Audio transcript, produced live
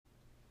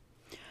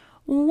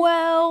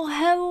Well,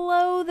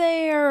 hello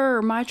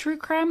there, my true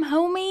crime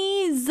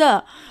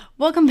homies.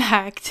 Welcome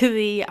back to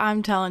the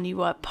I'm Telling You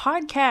What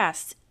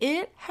podcast.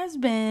 It has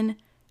been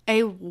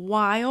a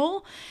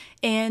while,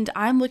 and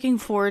I'm looking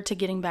forward to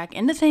getting back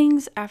into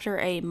things after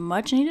a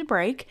much needed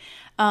break.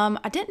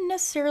 I didn't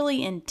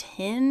necessarily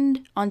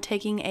intend on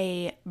taking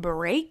a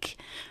break,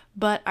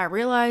 but I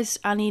realized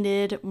I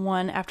needed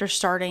one after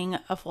starting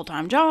a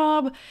full-time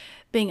job,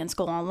 being in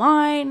school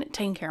online,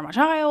 taking care of my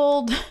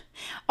child,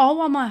 all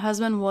while my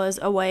husband was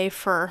away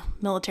for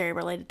military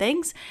related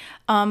things.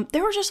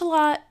 There was just a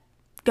lot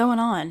going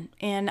on,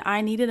 and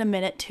I needed a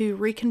minute to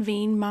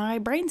reconvene my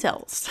brain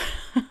cells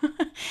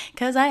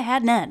because I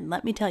had none.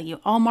 Let me tell you,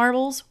 all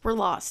marbles were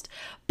lost.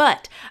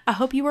 But I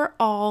hope you are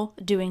all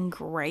doing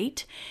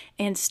great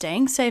and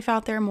staying safe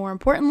out there, more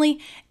importantly,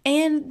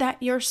 and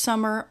that your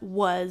summer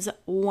was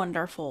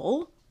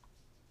wonderful.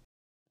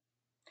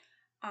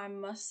 I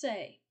must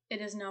say,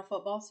 it is now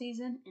football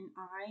season, and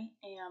I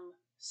am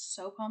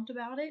so pumped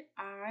about it.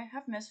 I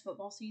have missed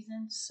football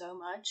season so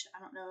much. I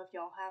don't know if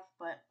y'all have,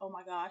 but oh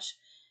my gosh,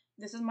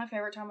 this is my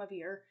favorite time of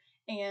year.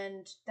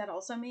 And that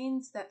also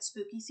means that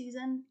spooky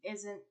season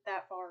isn't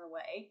that far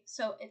away.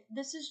 So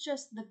this is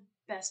just the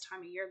best time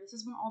of year. This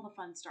is when all the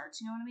fun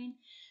starts. You know what I mean?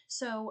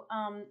 So,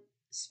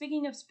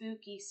 speaking of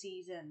spooky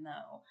season,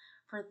 though,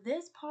 for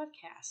this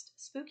podcast,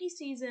 spooky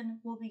season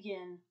will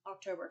begin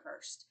October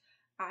 1st.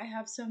 I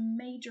have some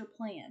major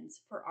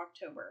plans for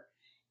October.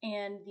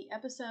 And the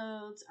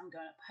episodes I'm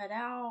going to put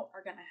out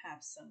are going to have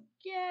some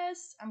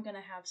guests. I'm going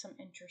to have some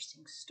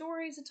interesting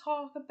stories to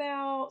talk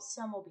about.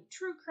 Some will be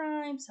true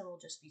crime. Some will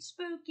just be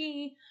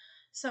spooky.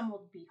 Some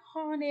will be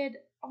haunted.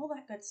 All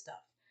that good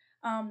stuff.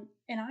 And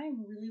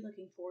I'm really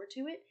looking forward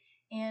to it.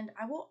 And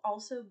I will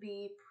also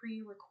be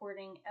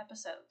pre-recording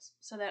episodes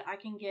so that I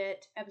can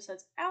get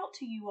episodes out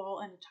to you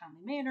all in a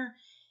timely manner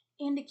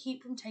and to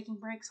keep from taking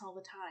breaks all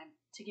the time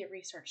to get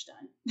research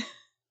done.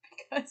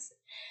 Because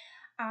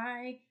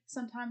I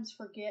sometimes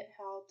forget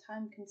how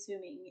time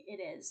consuming it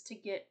is to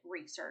get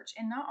research,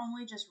 and not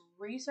only just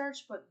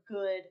research, but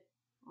good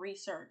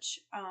research.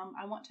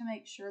 I want to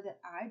make sure that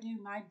I do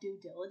my due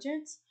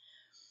diligence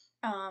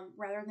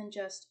rather than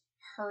just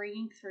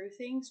hurrying through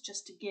things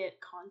just to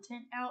get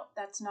content out.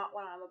 That's not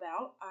what I'm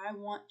about. I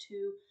want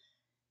to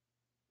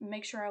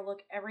make sure I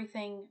look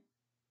everything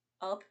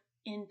up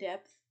in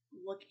depth,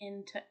 look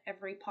into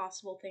every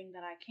possible thing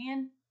that I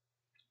can,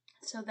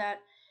 so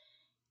that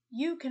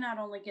you can not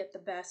only get the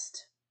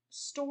best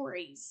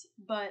stories,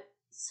 but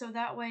so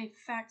that way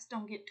facts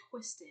don't get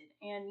twisted.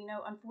 And,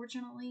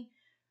 unfortunately,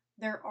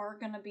 there are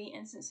going to be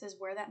instances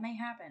where that may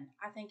happen.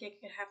 I think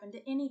it could happen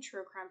to any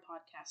true crime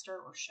podcaster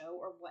or show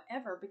or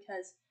whatever,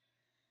 because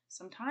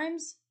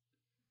sometimes,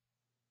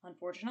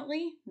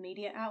 unfortunately,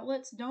 media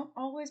outlets don't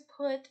always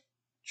put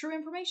true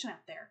information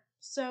out there.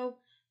 So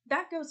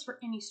that goes for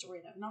any story,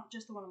 though, not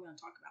just the one I'm going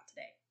to talk about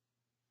today.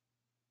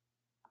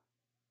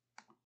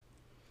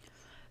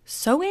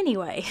 So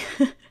anyway,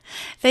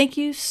 thank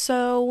you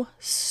so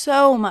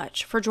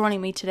much for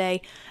joining me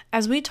today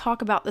as we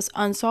talk about this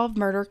unsolved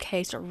murder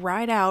case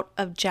right out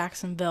of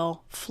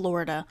Jacksonville,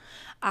 Florida.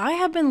 I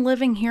have been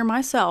living here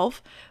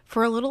myself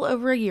for a little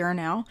over a year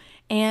now,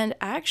 and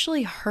I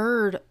actually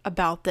heard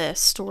about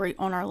this story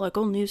on our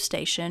local news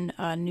station,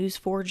 News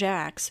 4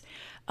 Jax,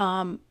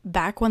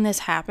 back when this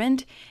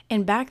happened.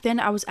 And back then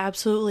I was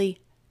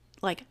absolutely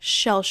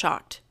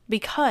shell-shocked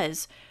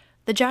because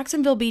the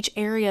Jacksonville Beach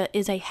area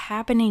is a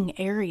happening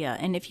area,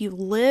 and if you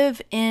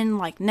live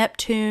in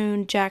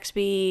Neptune, Jax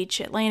Beach,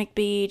 Atlantic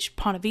Beach,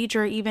 Ponte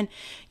Vedra even,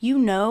 you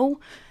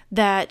know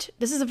that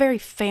this is a very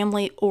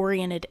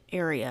family-oriented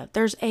area.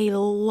 There's a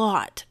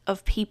lot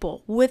of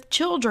people with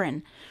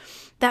children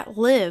that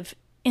live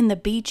in the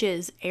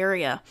beaches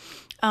area.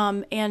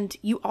 And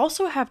you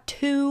also have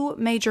two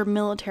major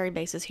military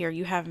bases here.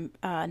 You have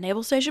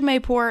Naval Station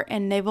Mayport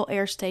and Naval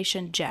Air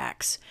Station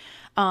Jax.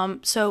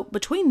 So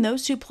between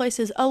those two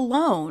places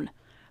alone,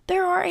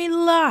 there are a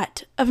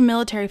lot of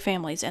military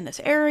families in this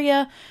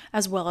area,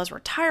 as well as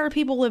retired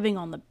people living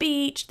on the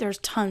beach. There's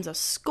tons of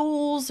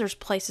schools. There's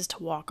places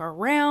to walk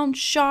around,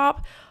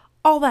 shop,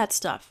 all that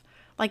stuff.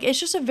 It's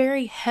just a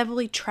very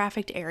heavily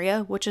trafficked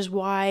area, which is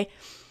why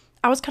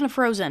I was kind of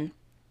frozen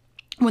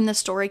when this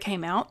story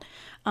came out,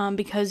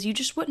 because you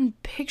just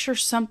wouldn't picture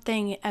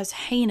something as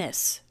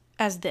heinous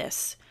as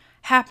this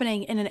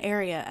happening in an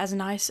area as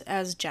nice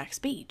as Jax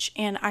Beach.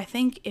 And I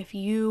think if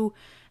you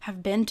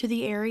have been to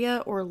the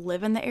area or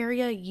live in the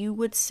area, you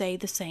would say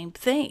the same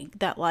thing.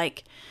 That I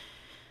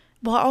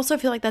also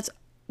feel like that's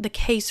the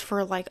case for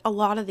a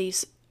lot of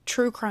these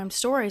true crime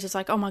stories. It's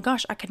oh my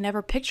gosh, I could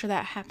never picture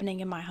that happening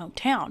in my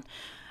hometown.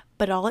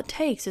 But all it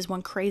takes is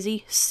one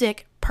crazy,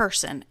 sick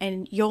person,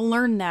 and you'll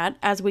learn that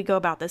as we go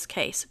about this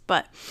case.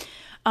 But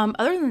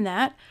other than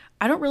that,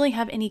 I don't really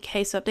have any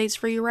case updates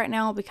for you right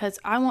now because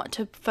I want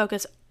to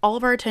focus all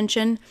of our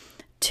attention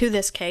to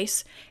this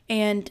case.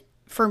 And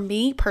for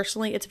me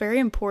personally, it's very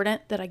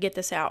important that I get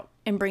this out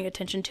and bring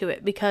attention to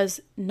it, because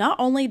not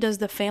only does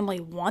the family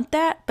want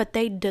that, but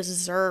they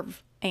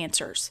deserve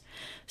answers.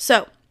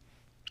 So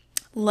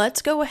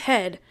Let's go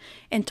ahead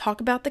and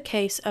talk about the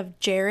case of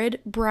Jared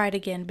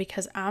Bridegan,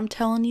 because I'm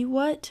telling you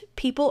what,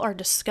 people are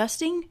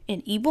disgusting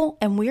and evil,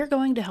 and we are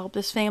going to help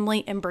this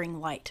family and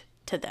bring light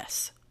to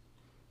this.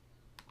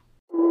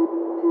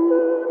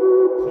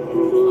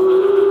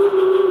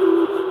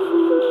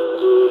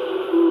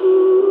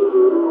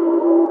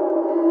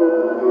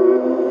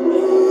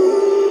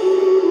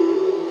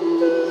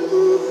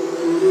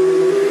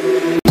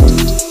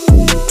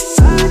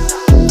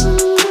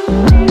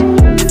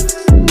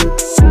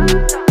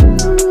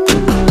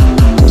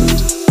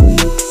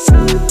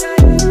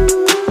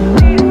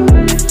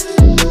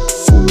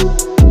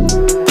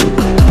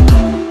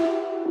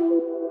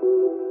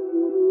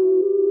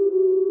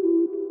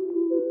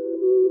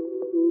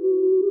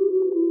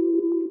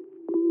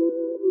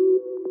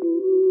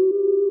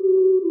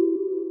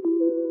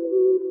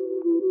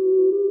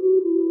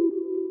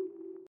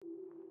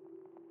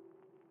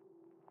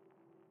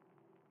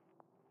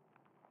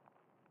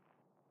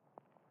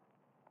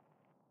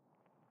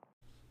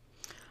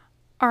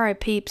 All right,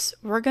 peeps,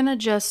 we're going to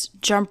just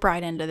jump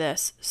right into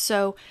this.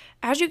 So,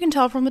 as you can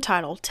tell from the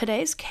title,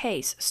 today's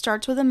case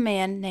starts with a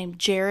man named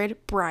Jared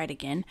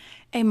Bridegan,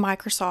 a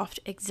Microsoft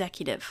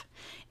executive.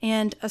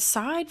 And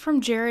aside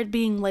from Jared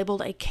being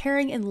labeled a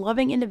caring and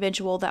loving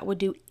individual that would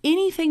do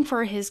anything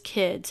for his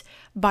kids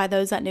by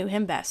those that knew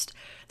him best,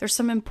 there's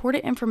some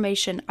important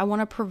information I want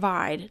to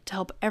provide to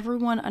help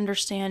everyone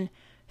understand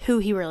who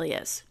he really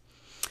is.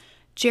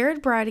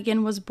 Jared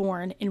Bridegan was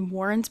born in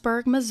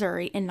Warrensburg,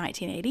 Missouri in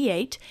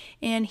 1988,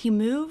 and he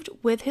moved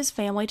with his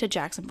family to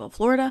Jacksonville,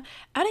 Florida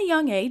at a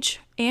young age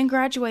and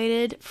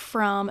graduated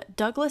from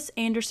Douglas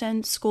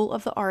Anderson School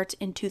of the Arts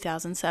in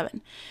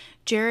 2007.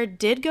 Jared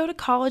did go to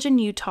college in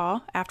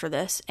Utah after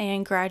this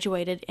and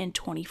graduated in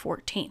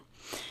 2014.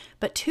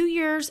 But 2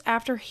 years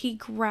after he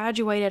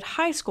graduated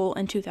high school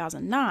in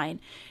 2009,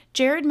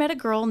 Jared met a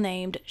girl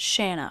named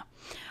Shanna.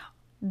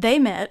 They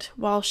met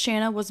while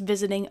Shanna was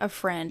visiting a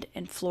friend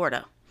in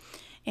Florida.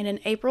 And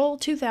in April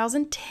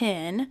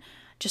 2010,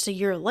 just a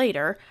year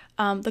later,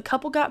 the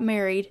couple got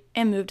married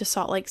and moved to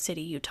Salt Lake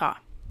City, Utah.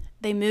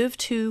 They moved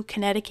to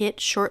Connecticut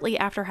shortly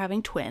after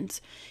having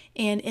twins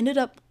and ended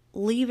up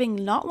leaving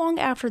not long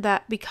after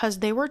that because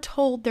they were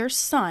told their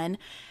son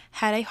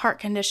had a heart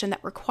condition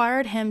that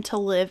required him to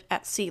live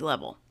at sea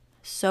level.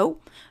 So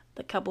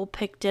the couple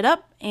picked it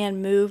up and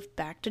moved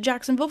back to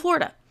Jacksonville,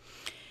 Florida.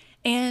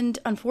 And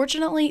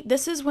unfortunately,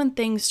 this is when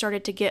things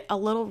started to get a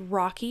little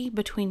rocky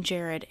between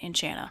Jared and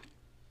Shanna.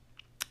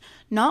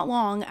 Not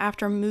long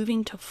after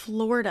moving to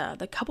Florida,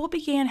 the couple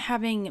began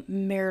having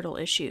marital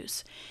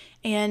issues.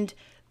 And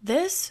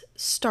this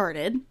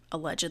started,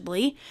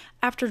 allegedly,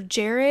 after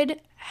Jared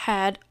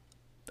had,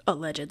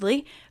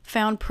 allegedly,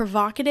 found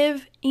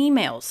provocative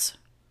emails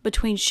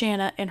between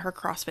Shanna and her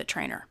CrossFit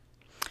trainer.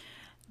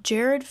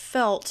 Jared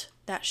felt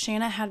that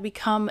Shanna had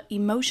become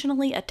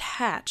emotionally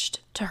attached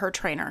to her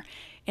trainer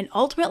and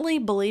ultimately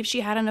believed she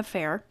had an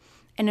affair,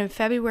 and in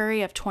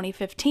February of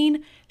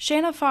 2015,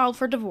 Shanna filed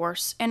for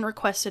divorce and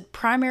requested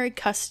primary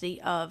custody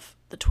of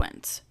the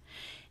twins.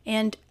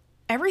 And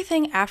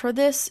everything after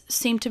this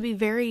seemed to be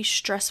very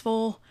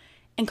stressful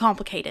and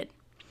complicated.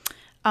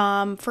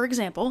 For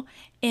example,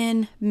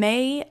 in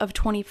May of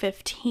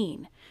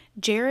 2015,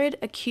 Jared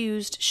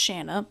accused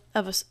Shanna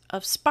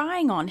of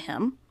spying on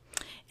him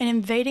and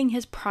invading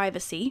his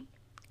privacy.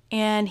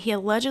 And he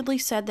allegedly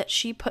said that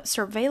she put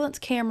surveillance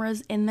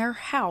cameras in their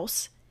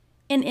house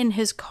and in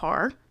his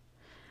car.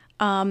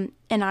 And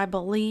I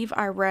believe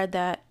I read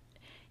that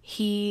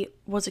he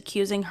was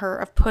accusing her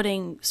of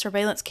putting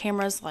surveillance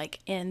cameras like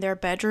in their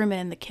bedroom and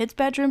in the kids'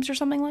 bedrooms or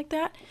something like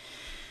that.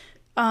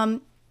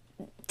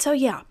 So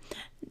yeah,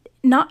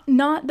 not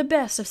the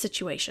best of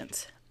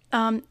situations.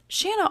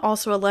 Shanna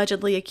also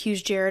allegedly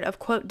accused Jared of,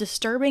 quote,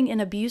 disturbing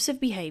and abusive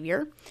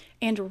behavior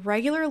and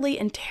regularly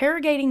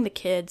interrogating the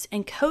kids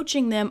and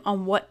coaching them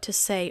on what to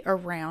say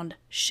around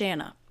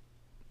Shanna.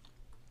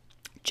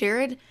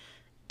 Jared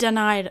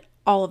denied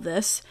all of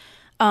this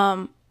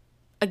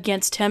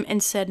against him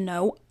and said,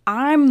 no,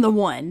 I'm the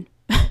one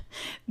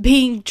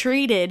being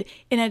treated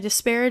in a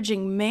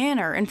disparaging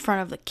manner in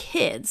front of the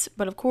kids.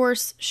 But of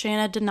course,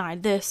 Shanna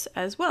denied this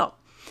as well.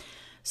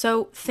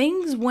 So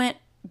things went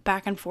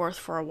back and forth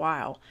for a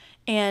while.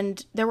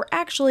 And there were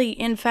actually,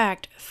 in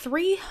fact,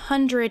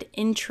 300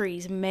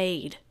 entries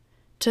made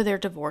to their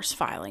divorce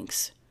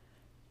filings.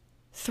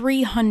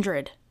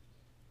 300.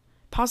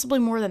 Possibly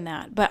more than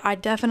that, but I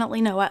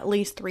definitely know at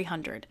least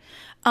 300.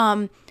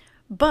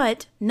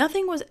 But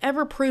nothing was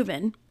ever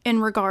proven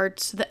in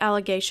regards to the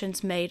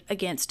allegations made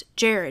against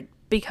Jared,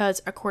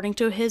 because according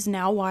to his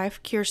now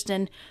wife,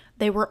 Kirsten,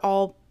 they were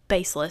all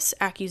baseless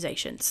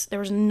accusations. There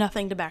was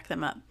nothing to back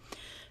them up.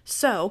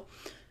 So,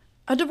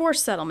 a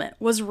divorce settlement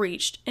was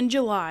reached in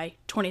July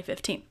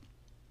 2015.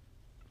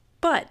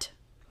 But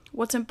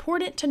what's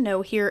important to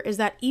know here is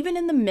that even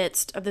in the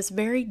midst of this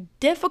very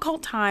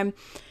difficult time,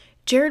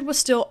 Jared was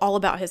still all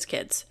about his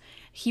kids.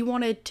 He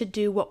wanted to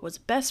do what was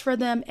best for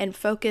them and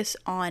focus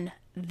on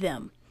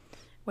them,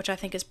 which I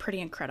think is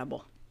pretty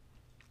incredible.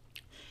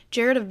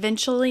 Jared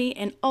eventually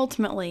and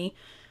ultimately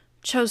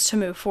chose to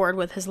move forward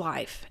with his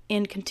life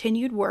and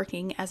continued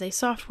working as a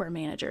software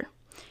manager.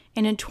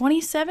 And in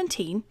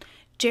 2017,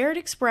 Jared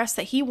expressed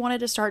that he wanted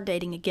to start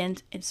dating again,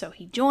 and so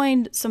he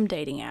joined some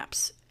dating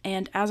apps.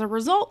 And as a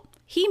result,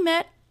 he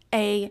met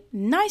a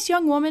nice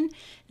young woman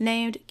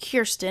named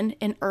Kirsten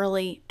in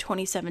early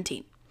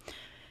 2017.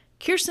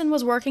 Kirsten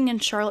was working in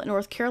Charlotte,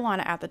 North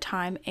Carolina at the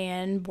time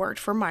and worked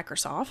for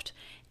Microsoft.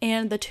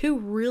 And the two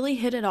really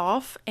hit it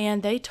off,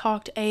 and they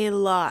talked a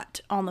lot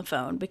on the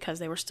phone because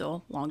they were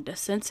still long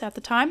distance at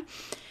the time.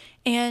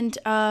 And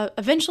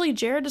eventually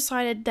Jared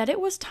decided that it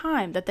was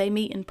time that they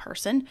meet in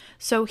person.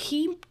 So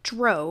he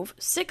drove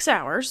 6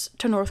 hours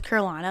to North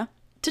Carolina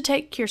to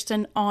take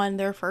Kirsten on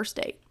their first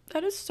date.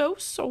 That is so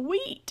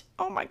sweet.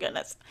 Oh my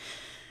goodness.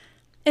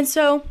 And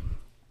so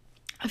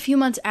a few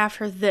months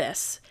after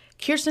this,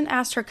 Kirsten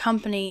asked her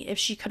company if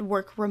she could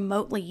work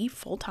remotely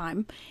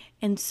full-time,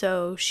 and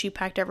so she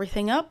packed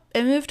everything up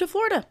and moved to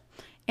Florida.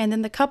 And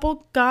then the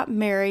couple got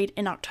married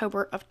in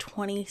October of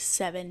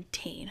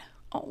 2017.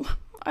 Oh,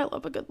 I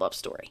love a good love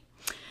story.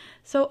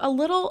 So a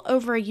little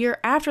over a year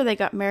after they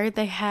got married,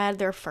 they had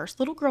their first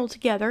little girl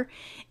together,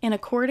 and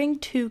according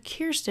to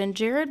Kirsten,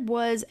 Jared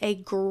was a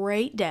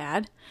great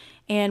dad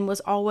and was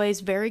always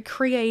very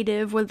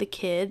creative with the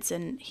kids,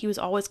 and he was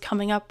always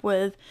coming up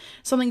with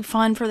something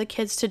fun for the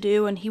kids to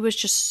do, and he was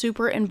just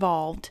super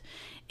involved.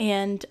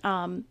 And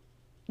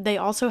they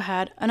also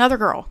had another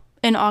girl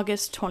in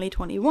August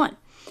 2021.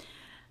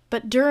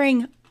 But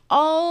during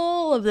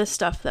all of this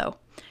stuff, though,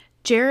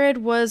 Jared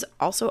was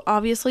also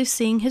obviously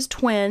seeing his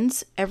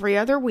twins every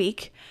other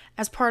week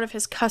as part of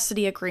his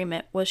custody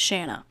agreement with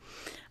Shanna.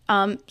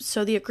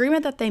 So the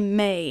agreement that they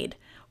made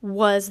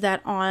was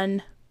that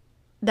on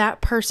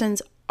that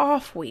person's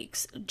off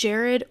weeks,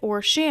 Jared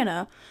or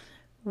Shanna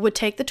would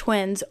take the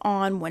twins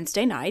on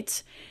Wednesday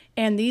nights,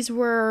 and these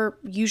were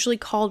usually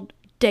called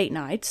date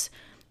nights,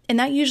 and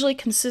that usually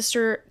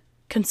consisted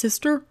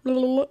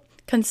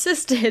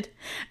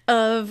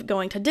of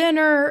going to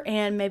dinner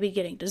and maybe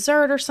getting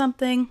dessert or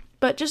something,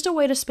 but just a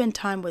way to spend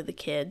time with the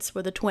kids,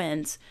 with the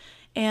twins.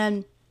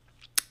 And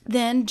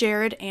then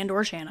Jared and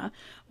or Shanna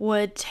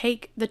would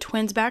take the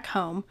twins back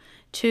home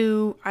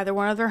to either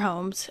one of their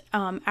homes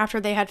after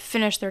they had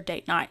finished their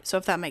date night. So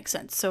if that makes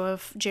sense. So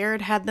if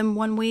Jared had them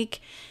one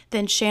week,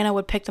 then Shanna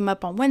would pick them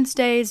up on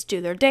Wednesdays, do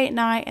their date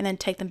night, and then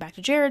take them back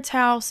to Jared's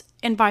house,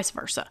 and vice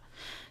versa.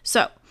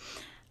 So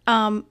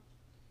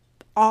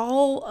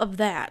all of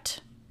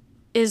that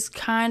is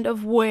kind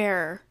of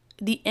where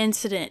the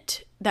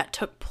incident that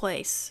took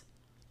place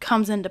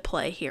comes into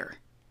play here.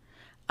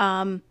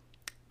 The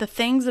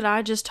things that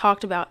I just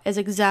talked about is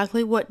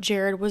exactly what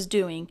Jared was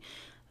doing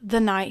the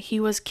night he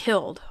was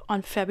killed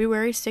on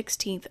February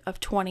 16th of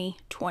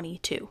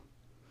 2022.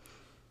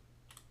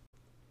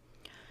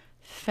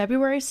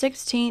 February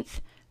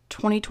 16th,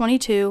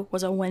 2022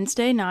 was a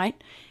Wednesday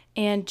night,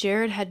 and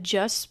Jared had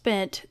just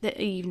spent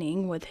the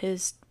evening with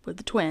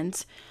the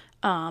twins,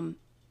 and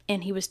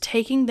he was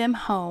taking them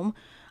home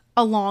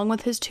along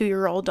with his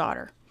 2-year-old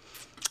daughter.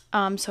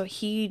 So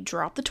he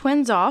dropped the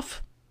twins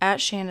off at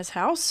Shanna's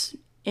house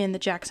in the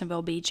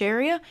Jacksonville Beach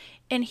area,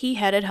 and he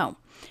headed home.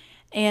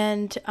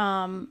 And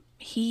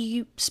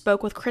he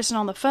spoke with Kristen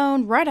on the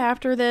phone right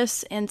after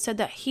this and said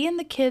that he and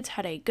the kids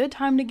had a good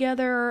time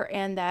together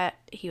and that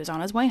he was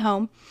on his way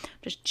home,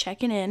 just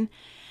checking in.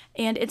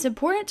 And it's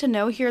important to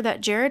know here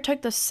that Jared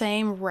took the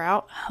same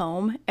route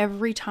home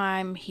every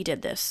time he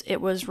did this.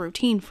 It was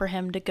routine for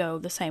him to go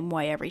the same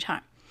way every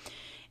time.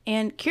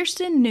 And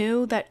Kirsten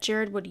knew that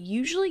Jared would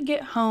usually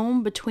get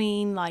home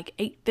between like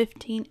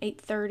 8:15,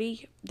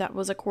 8:30. That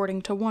was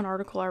according to one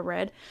article I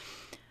read.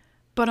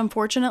 But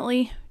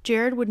unfortunately,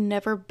 Jared would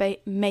never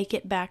make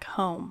it back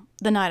home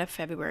the night of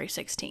February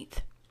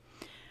 16th.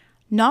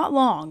 Not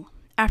long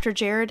after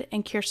Jared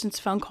and Kirsten's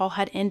phone call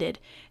had ended,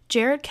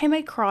 Jared came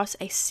across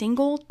a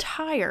single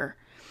tire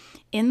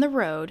in the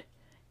road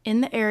in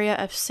the area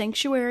of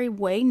Sanctuary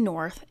Way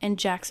North and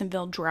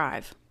Jacksonville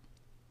Drive.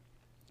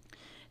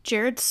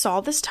 Jared saw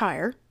this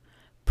tire,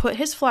 put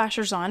his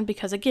flashers on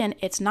because, again,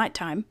 it's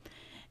nighttime,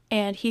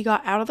 and he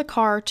got out of the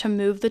car to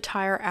move the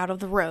tire out of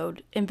the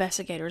road,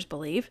 investigators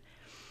believe.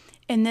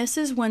 And this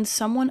is when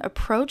someone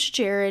approached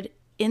Jared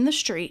in the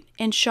street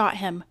and shot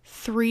him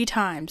 3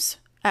 times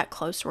at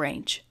close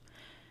range.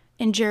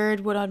 And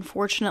Jared would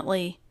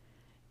unfortunately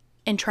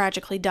and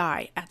tragically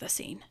die at the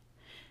scene.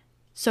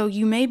 So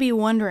you may be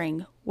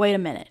wondering, wait a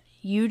minute,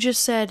 you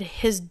just said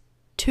his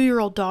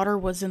 2-year-old daughter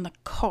was in the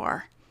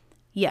car.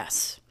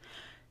 Yes,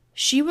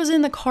 she was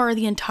in the car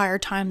the entire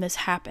time this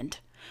happened.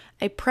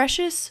 A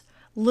precious,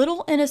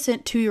 little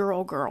innocent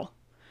 2-year-old girl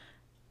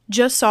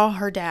just saw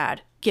her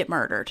dad get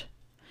murdered.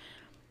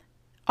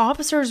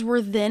 Officers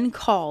were then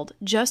called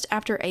just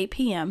after 8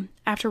 p.m.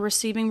 after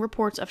receiving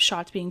reports of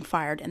shots being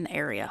fired in the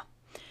area.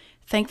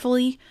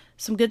 Thankfully,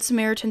 some good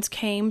Samaritans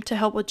came to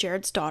help with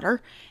Jared's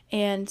daughter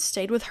and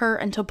stayed with her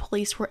until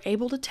police were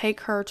able to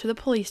take her to the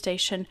police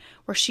station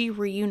where she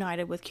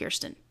reunited with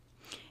Kirsten.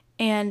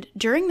 And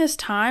during this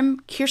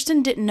time,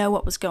 Kirsten didn't know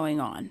what was going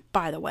on,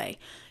 by the way.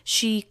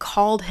 She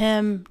called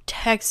him,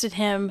 texted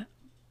him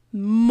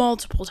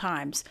multiple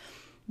times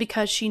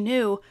because she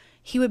knew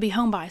he would be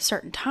home by a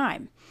certain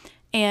time.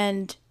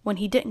 And when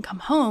he didn't come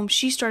home,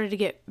 she started to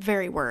get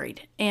very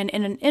worried. And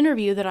in an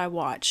interview that I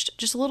watched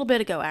just a little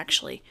bit ago,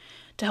 actually,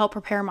 to help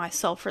prepare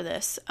myself for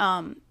this,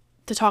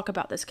 to talk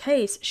about this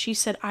case, she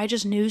said, I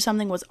just knew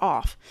something was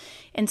off.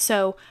 And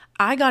so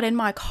I got in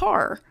my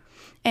car,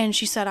 and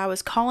she said I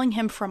was calling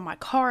him from my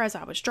car as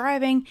I was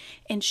driving,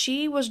 and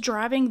she was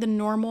driving the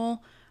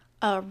normal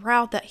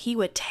route that he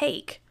would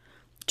take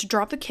to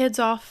drop the kids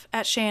off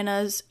at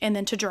Shanna's and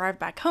then to drive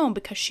back home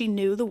because she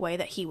knew the way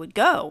that he would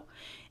go.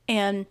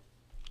 And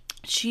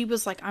she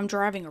was like, I'm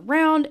driving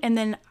around, and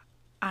then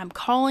I'm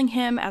calling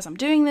him as I'm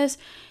doing this,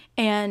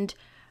 and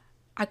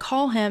I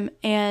call him,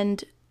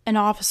 and an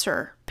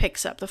officer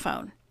picks up the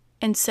phone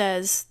and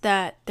says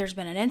that there's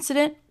been an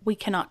incident. We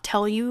cannot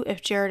tell you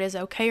if Jared is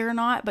okay or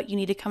not, but you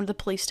need to come to the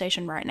police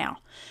station right now.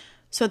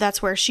 So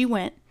that's where she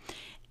went.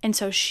 And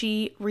so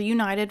she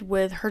reunited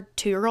with her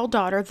 2-year-old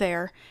daughter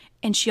there,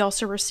 and she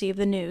also received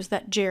the news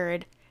that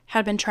Jared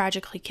had been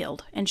tragically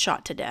killed and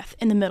shot to death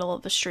in the middle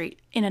of the street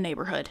in a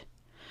neighborhood.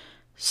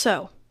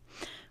 So,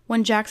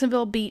 when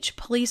Jacksonville Beach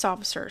police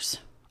officers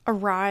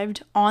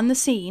arrived on the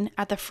scene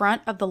at the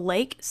front of the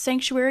Lake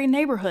Sanctuary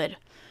neighborhood,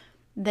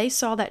 they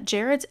saw that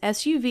Jared's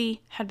SUV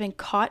had been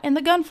caught in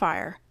the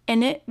gunfire,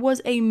 and it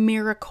was a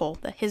miracle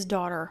that his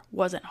daughter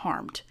wasn't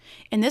harmed.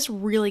 And this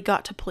really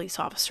got to police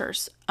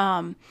officers.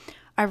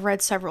 I've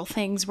read several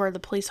things where the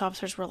police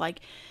officers were like,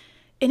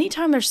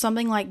 anytime there's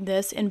something like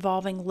this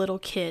involving little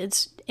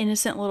kids,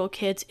 innocent little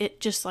kids,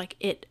 it just like,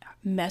 it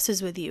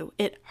messes with you.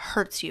 It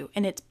hurts you,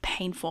 and it's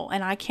painful.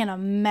 And I can't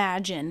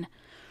imagine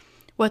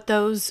what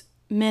those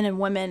men and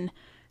women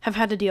have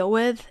had to deal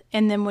with.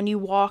 And then when you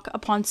walk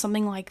upon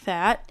something like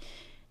that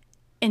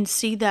and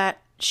see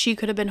that she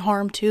could have been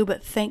harmed too,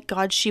 but thank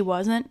God she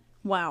wasn't.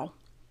 Wow.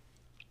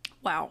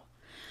 Wow.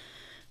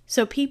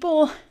 So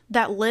people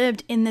that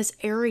lived in this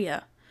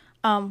area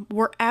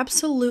were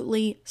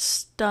absolutely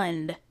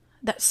stunned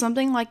that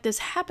something like this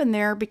happened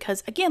there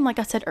because, again, like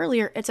I said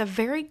earlier, it's a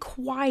very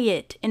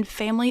quiet and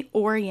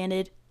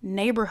family-oriented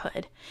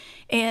neighborhood.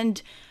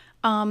 And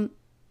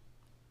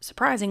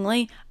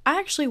surprisingly, I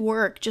actually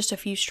work just a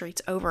few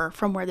streets over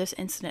from where this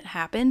incident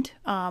happened.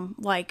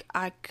 Like,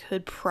 I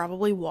could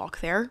probably walk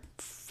there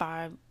if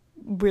I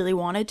really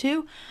wanted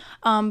to.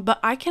 But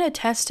I can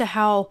attest to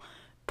how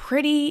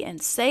pretty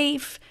and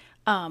safe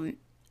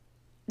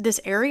this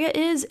area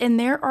is, and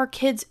there are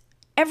kids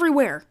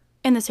everywhere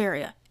in this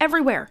area.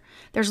 Everywhere.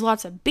 There's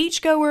lots of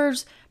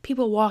beachgoers,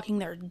 people walking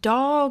their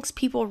dogs,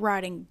 people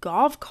riding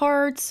golf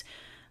carts,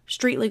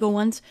 street legal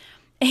ones,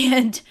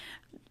 and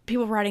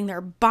people riding their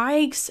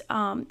bikes,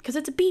 because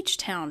it's a beach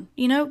town.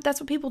 You know,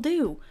 that's what people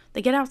do.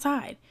 They get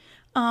outside.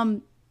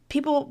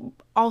 People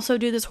also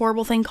do this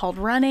horrible thing called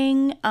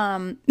running.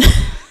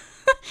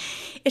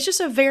 It's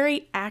just a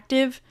very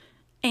active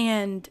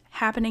and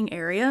happening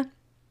area.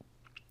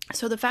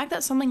 So the fact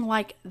that something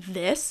like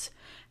this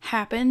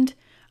happened,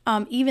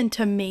 even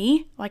to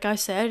me, like I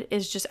said,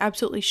 is just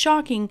absolutely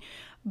shocking.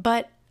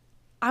 But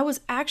I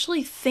was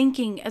actually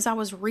thinking as I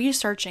was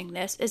researching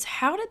this is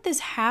how did this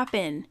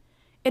happen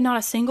and not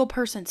a single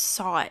person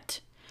saw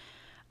it?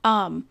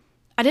 I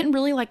didn't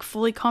really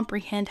fully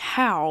comprehend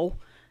how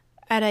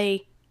at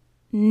a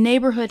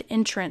neighborhood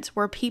entrance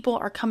where people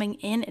are coming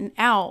in and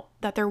out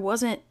that there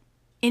wasn't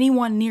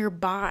anyone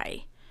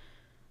nearby.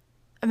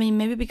 I mean,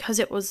 maybe because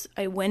it was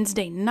a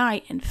Wednesday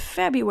night in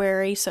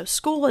February, so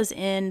school is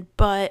in,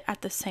 but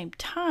at the same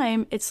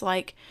time, it's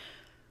like,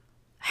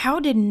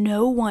 how did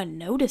no one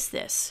notice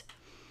this?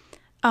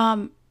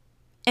 And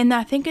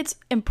I think it's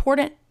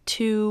important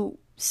to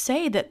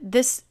say that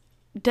this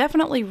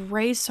definitely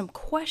raised some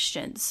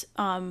questions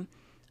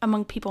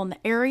among people in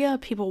the area,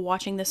 people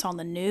watching this on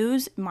the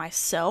news,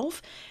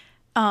 myself.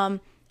 And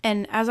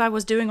as I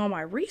was doing all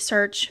my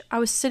research, I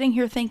was sitting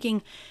here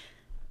thinking,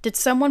 did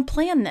someone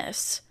plan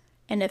this?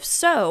 And if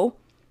so,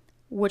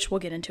 which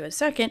we'll get into in a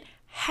second,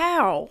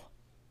 how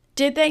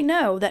did they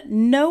know that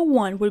no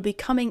one would be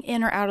coming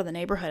in or out of the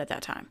neighborhood at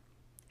that time?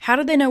 How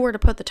did they know where to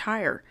put the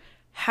tire?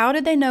 How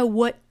did they know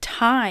what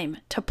time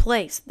to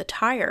place the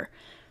tire?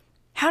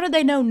 How did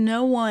they know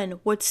no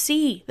one would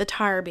see the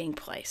tire being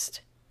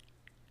placed?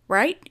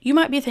 Right? You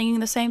might be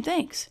thinking the same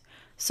things.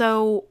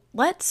 So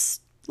let's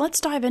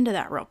dive into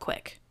that real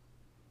quick.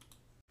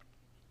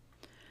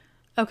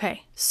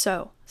 Okay,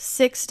 so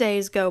 6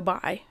 days go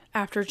by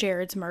after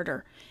Jared's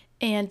murder,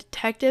 and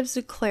detectives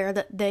declare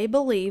that they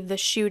believe the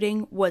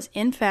shooting was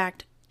in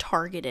fact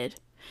targeted,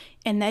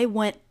 and they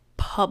went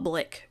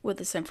public with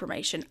this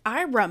information.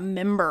 I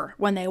remember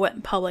when they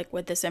went public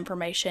with this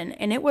information,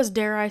 and it was,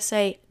 dare I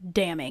say,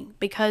 damning,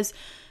 because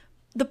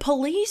the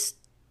police,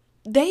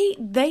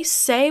 they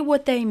say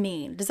what they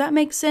mean. Does that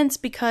make sense?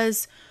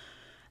 Because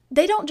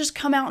they don't just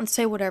come out and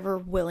say whatever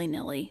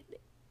willy-nilly.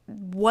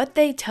 What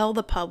they tell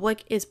the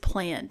public is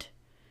planned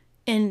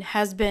and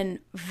has been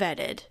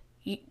vetted.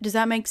 Does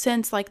that make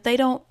sense? Like, they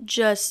don't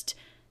just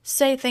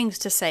say things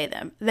to say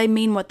them. They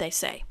mean what they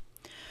say.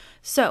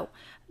 So,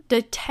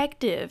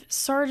 Detective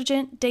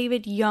Sergeant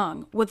David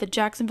Young with the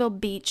Jacksonville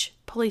Beach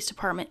Police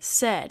Department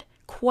said,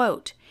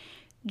 quote,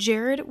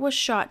 Jared was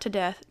shot to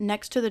death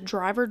next to the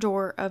driver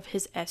door of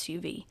his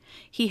SUV.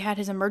 He had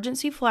his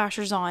emergency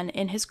flashers on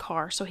in his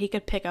car so he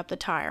could pick up the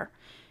tire.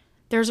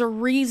 There's a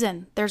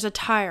reason there's a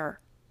tire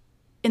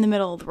in the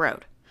middle of the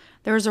road.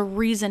 There's a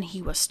reason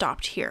he was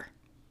stopped here.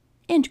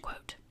 End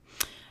quote.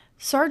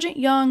 Sergeant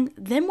Young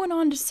then went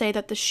on to say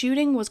that the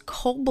shooting was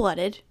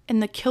cold-blooded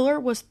and the killer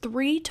was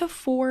 3 to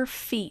 4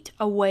 feet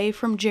away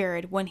from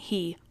Jared when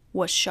he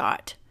was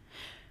shot.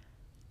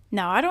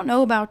 Now, I don't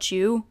know about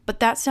you, but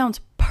that sounds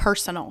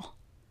personal,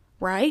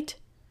 right?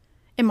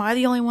 Am I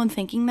the only one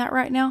thinking that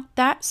right now?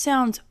 That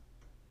sounds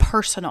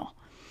personal.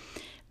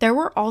 There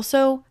were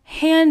also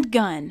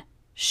handgun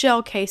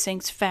shell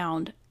casings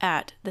found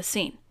at the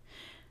scene.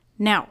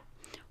 Now,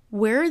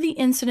 where the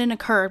incident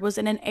occurred was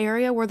in an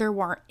area where there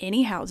weren't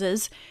any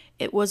houses.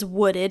 It was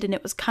wooded, and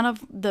it was kind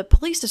of, the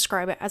police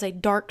describe it as a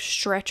dark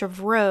stretch of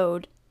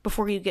road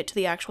before you get to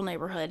the actual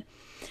neighborhood.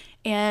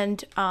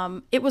 And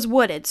it was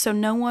wooded, so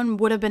no one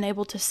would have been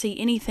able to see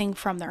anything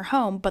from their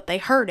home, but they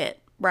heard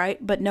it,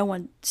 right? But no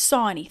one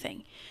saw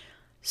anything.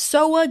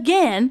 So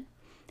again,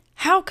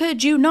 how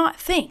could you not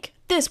think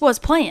this was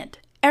planned?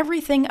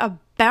 Everything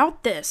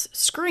about this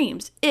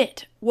screams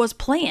it was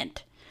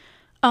planned.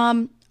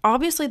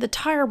 Obviously, the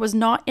tire was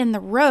not in the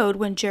road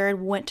when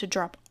Jared went to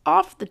drop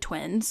off the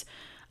twins.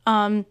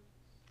 From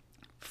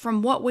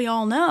what we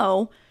all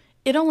know,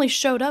 it only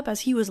showed up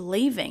as he was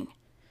leaving.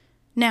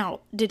 Now,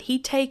 did he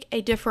take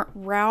a different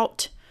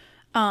route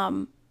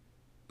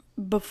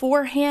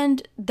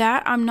beforehand?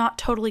 That I'm not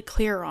totally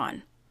clear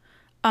on.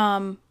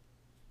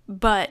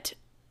 But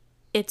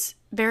it's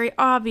very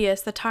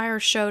obvious the tire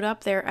showed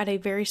up there at a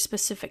very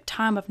specific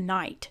time of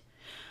night.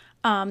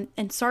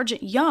 And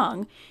Sergeant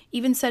Young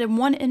even said in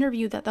one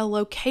interview that the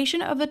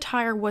location of the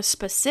tire was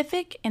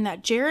specific and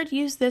that Jared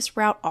used this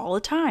route all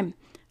the time.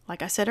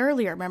 Like I said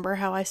earlier, remember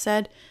how I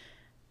said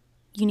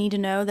you need to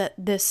know that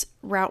this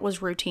route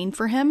was routine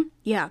for him?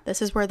 Yeah,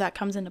 this is where that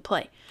comes into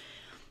play.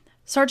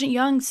 Sergeant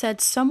Young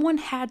said someone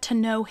had to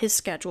know his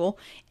schedule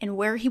and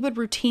where he would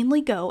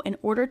routinely go in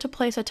order to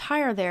place a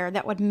tire there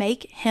that would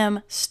make him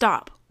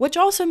stop, which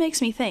also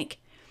makes me think,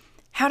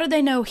 how did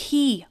they know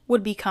he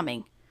would be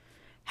coming?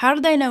 How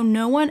did they know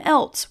no one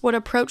else would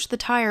approach the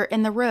tire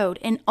in the road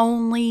and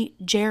only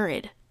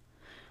Jared?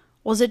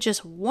 Was it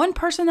just one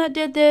person that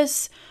did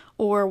this?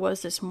 Or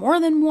was this more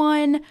than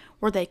one?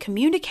 Were they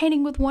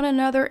communicating with one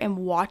another and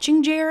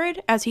watching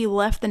Jared as he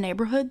left the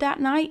neighborhood that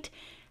night?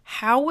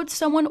 How would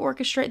someone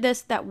orchestrate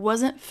this that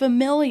wasn't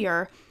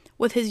familiar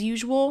with his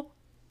usual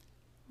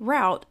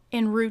route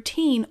and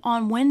routine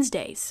on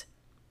Wednesdays?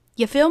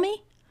 You feel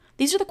me?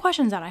 These are the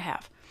questions that I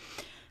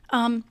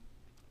have.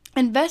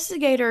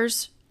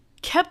 Investigators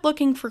kept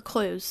looking for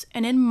clues,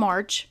 and in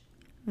March,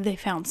 they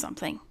found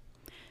something.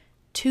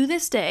 To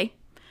this day,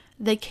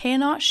 they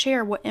cannot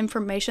share what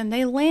information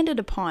they landed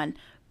upon,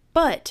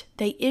 but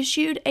they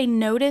issued a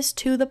notice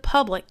to the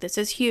public, this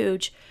is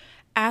huge,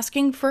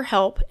 asking for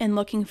help in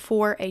looking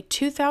for a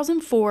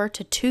 2004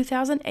 to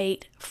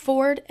 2008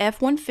 Ford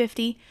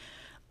F-150,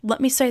 let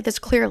me say this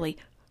clearly,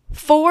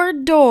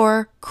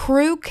 4-door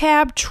crew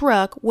cab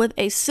truck with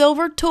a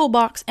silver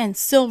toolbox and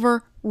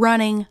silver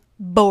running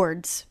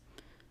boards.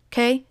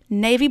 Okay,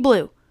 navy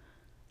blue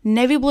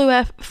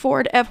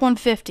Ford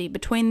F-150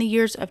 between the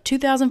years of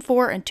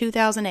 2004 and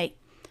 2008.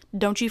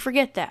 Don't you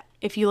forget that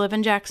if you live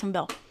in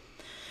Jacksonville.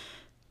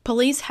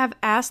 Police have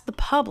asked the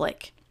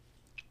public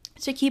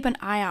to keep an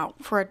eye out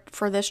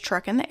for this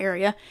truck in the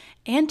area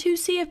and to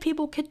see if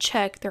people could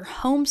check their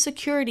home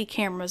security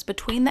cameras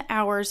between the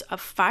hours of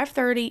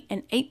 5:30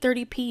 and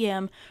 8:30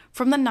 p.m.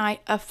 from the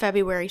night of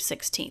February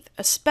 16th,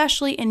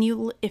 especially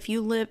if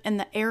you live in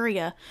the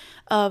area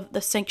of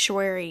the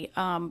Sanctuary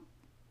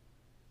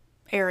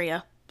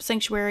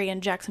Sanctuary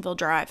and Jacksonville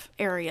Drive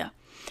area.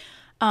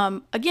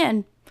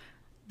 Again,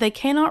 they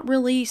cannot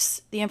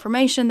release the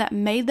information that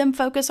made them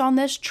focus on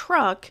this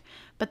truck,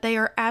 but they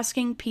are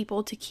asking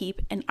people to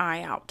keep an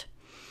eye out.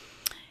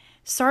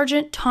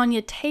 Sergeant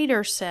Tanya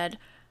Tater said,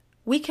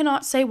 "We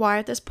cannot say why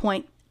at this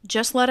point.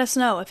 Just let us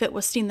know if it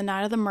was seen the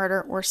night of the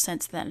murder or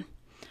since then."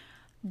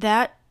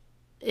 That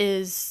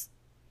is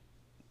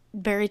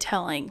very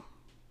telling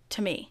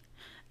to me.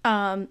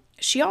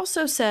 She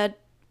also said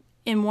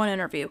in one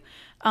interview,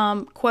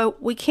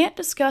 quote, "We can't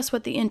discuss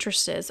what the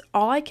interest is.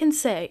 All I can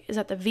say is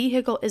that the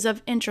vehicle is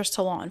of interest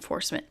to law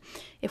enforcement.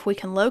 If we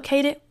can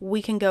locate it,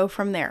 we can go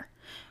from there.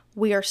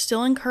 We are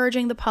still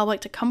encouraging the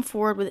public to come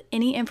forward with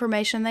any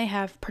information they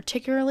have,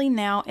 particularly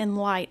now in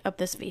light of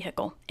this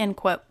vehicle," end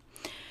quote.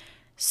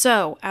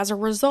 So, as a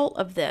result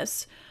of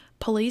this,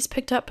 police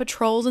picked up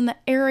patrols in the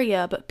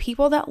area, but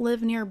people that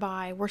live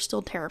nearby were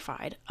still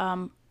terrified.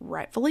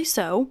 Rightfully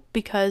so,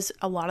 because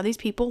a lot of these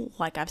people,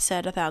 like I've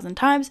said 1,000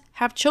 times,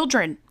 have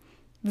children.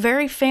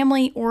 Very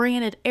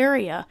family-oriented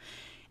area,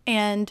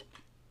 and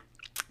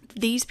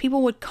these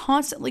people would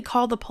constantly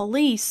call the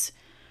police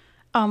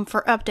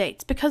for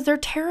updates because they're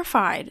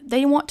terrified.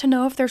 They want to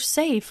know if they're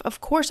safe.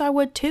 Of course I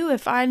would too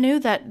if I knew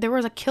that there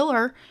was a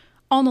killer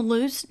on the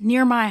loose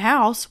near my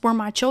house where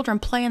my children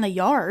play in the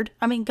yard.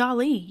 I mean,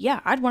 golly,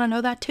 yeah, I'd want to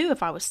know that too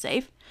if I was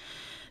safe.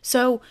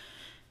 So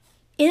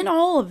in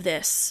all of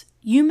this,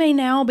 you may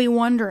now be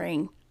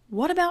wondering,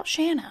 what about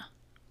Shanna?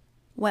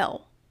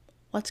 Well,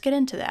 let's get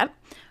into that.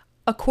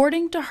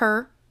 According to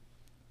her,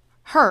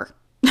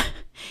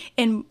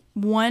 in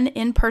one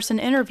in-person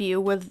interview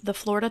with the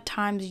Florida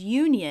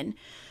Times-Union,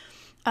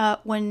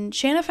 when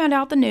Shanna found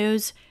out the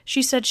news,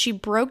 she said she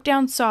broke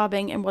down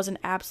sobbing and was in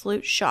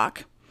absolute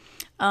shock.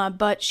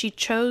 But she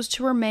chose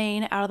to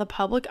remain out of the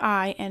public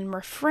eye and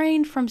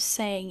refrained from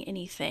saying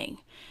anything.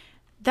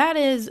 That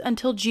is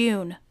until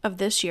June of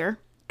this year,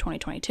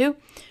 2022,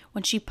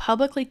 when she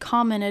publicly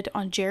commented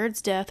on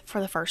Jared's death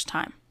for the first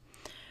time.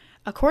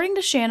 According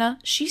to Shanna,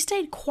 she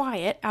stayed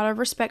quiet out of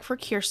respect for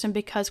Kirsten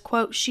because,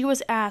 quote, she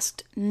was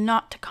asked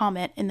not to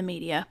comment in the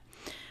media.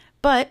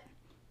 But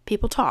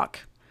people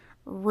talk.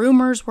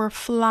 Rumors were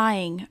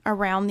flying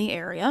around the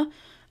area,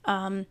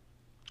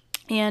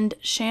 and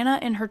Shanna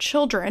and her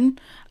children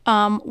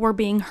were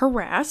being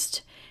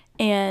harassed,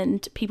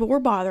 and people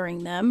were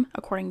bothering them,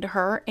 according to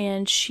her.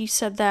 And she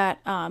said that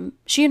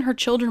she and her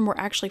children were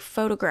actually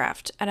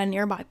photographed at a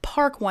nearby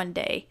park one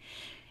day,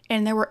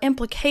 and there were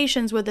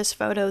implications with this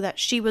photo that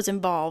she was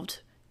involved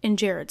in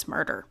Jared's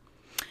murder.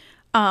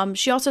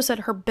 She also said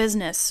her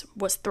business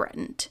was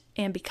threatened,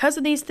 and because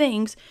of these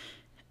things,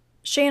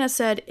 Shanna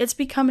said it's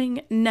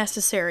becoming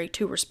necessary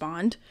to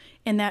respond,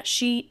 and that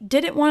she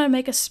didn't want to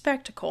make a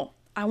spectacle.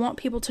 I want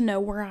people to know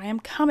where I am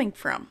coming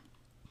from.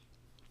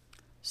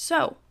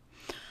 So,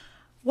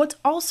 what's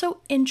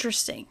also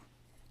interesting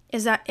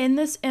is that in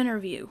this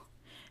interview,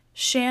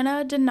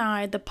 Shanna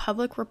denied the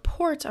public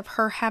reports of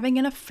her having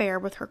an affair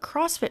with her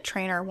CrossFit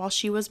trainer while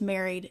she was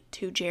married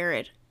to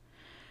Jared.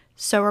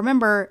 So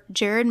remember,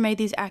 Jared made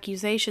these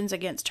accusations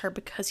against her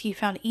because he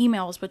found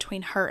emails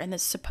between her and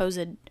this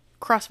supposed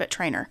CrossFit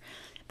trainer.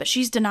 But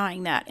she's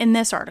denying that in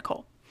this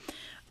article.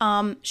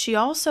 She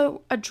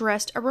also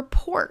addressed a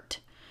report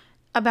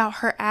about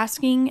her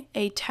asking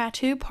a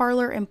tattoo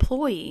parlor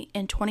employee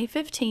in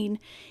 2015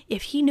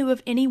 if he knew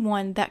of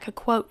anyone that could,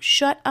 quote,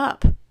 shut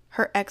up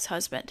her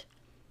ex-husband.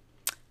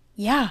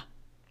 Yeah.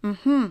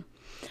 In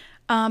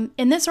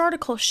this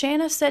article,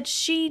 Shanna said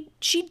she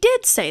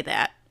did say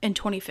that in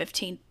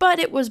 2015, but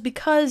it was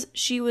because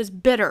she was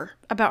bitter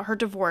about her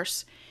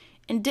divorce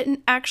and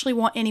didn't actually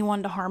want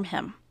anyone to harm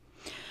him.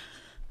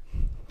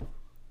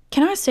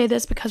 Can I say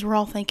this because we're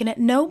all thinking it?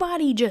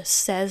 Nobody just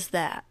says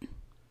that.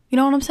 You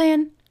know what I'm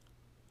saying?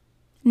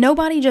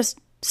 Nobody just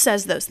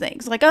says those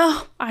things. Like,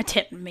 oh, I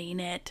didn't mean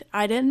it.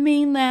 I didn't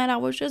mean that. I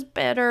was just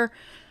bitter.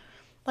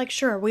 Like,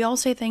 sure, we all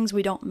say things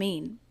we don't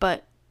mean,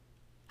 but,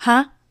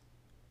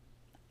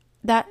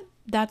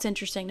 That's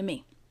interesting to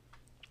me.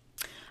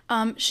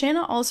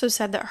 Shanna also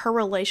said that her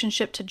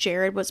relationship to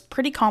Jared was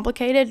pretty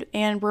complicated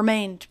and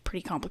remained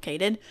pretty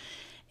complicated.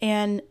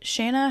 And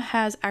Shanna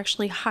has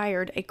actually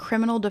hired a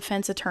criminal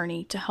defense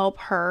attorney to help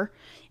her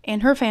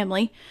and her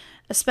family,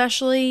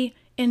 especially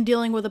in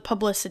dealing with the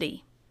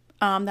publicity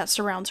that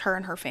surrounds her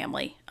and her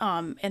family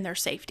and their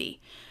safety.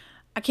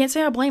 I can't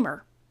say I blame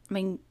her. I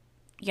mean,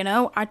 you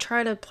know, I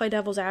try to play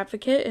devil's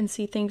advocate and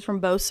see things from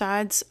both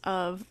sides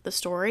of the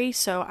story,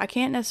 so I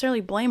can't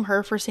necessarily blame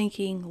her for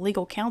seeking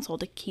legal counsel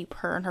to keep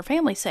her and her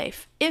family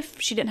safe if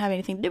she didn't have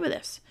anything to do with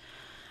this.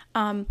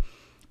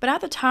 But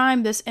at the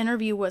time this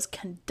interview was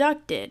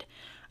conducted,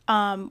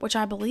 which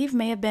I believe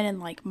may have been in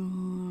like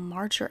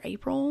March or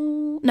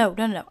April. No.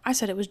 I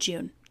said it was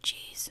June.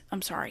 Jeez,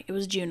 I'm sorry. It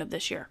was June of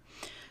this year.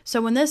 So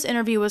when this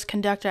interview was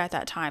conducted at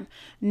that time,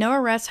 no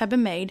arrests had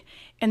been made,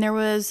 and there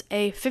was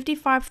a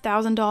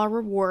 $55,000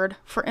 reward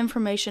for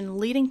information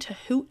leading to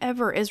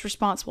whoever is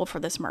responsible for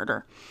this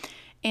murder.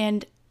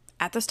 And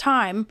at this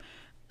time,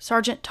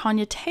 Sergeant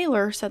Tanya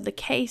Taylor said the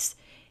case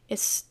is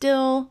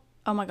still,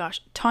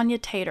 Tanya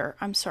Tater,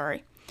 I'm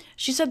sorry.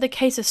 She said the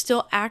case is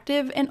still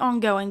active and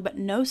ongoing, but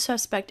no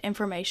suspect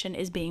information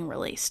is being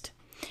released.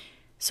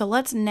 So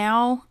let's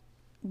now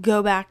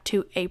go back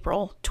to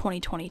April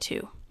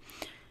 2022.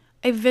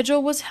 A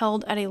vigil was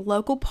held at a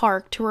local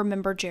park to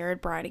remember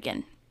Jared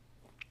Bridegan.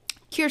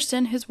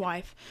 Kirsten, his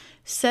wife,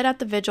 said at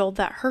the vigil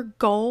that her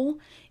goal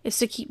is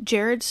to keep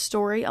Jared's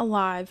story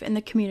alive in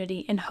the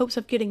community in hopes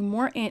of getting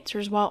more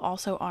answers while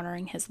also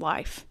honoring his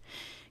life.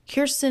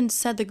 Kirsten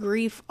said the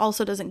grief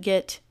also doesn't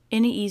get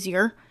any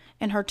easier,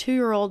 and her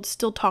 2-year-old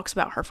still talks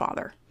about her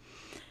father.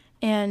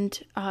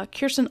 And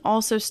Kirsten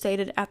also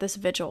stated at this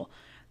vigil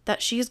that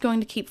she is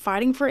going to keep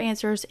fighting for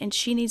answers, and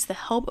she needs the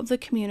help of the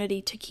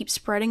community to keep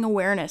spreading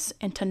awareness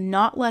and to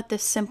not let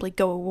this simply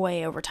go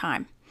away over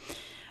time.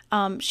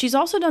 She's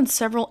also done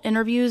several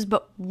interviews,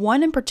 but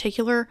one in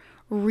particular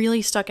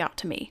really stuck out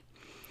to me.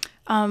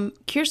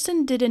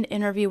 Kirsten did an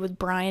interview with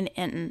Brian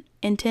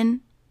Entin,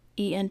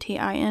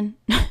 E-N-T-I-N,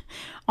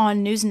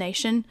 on News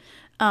Nation.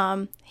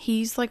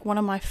 He's like one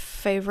of my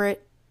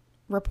favorite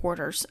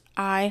reporters.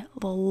 I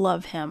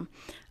love him.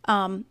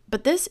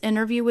 But this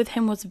interview with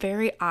him was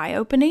very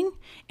eye-opening,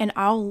 and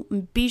I'll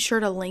be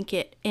sure to link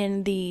it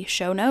in the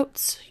show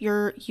notes.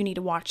 You need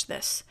to watch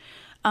this.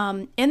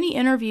 In the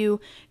interview,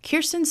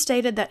 Kirsten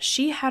stated that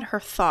she had her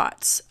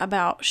thoughts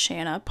about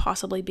Shanna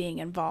possibly being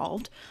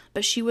involved,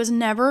 but she was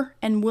never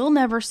and will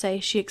never say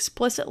she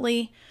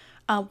explicitly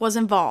was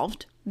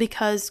involved,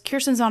 because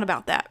Kirsten's not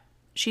about that.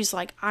 She's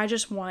like, I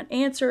just want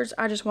answers.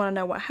 I just want to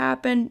know what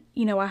happened.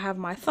 I have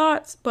my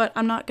thoughts, but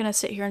I'm not going to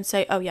sit here and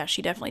say, oh yeah,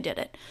 she definitely did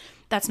it.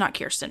 That's not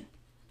Kirsten.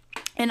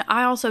 And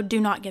I also do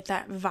not get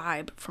that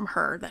vibe from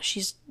her, that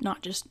she's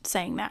not just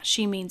saying that.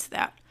 She means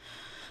that.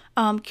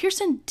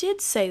 Kirsten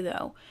did say,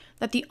 though,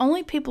 that the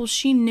only people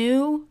she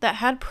knew that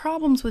had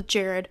problems with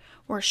Jared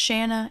were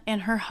Shanna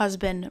and her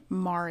husband,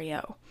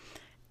 Mario.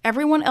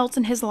 Everyone else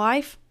in his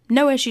life,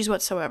 no issues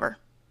whatsoever.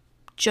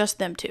 Just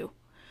them two.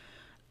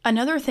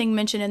 Another thing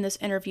mentioned in this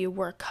interview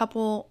were a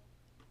couple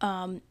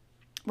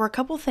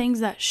things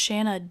that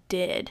Shanna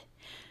did.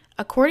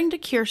 According to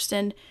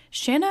Kirsten,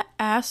 Shanna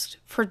asked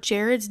for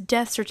Jared's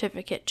death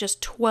certificate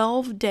just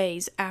 12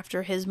 days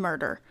after his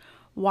murder.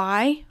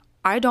 Why?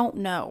 I don't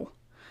know.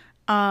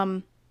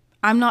 I'm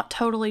not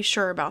totally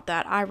sure about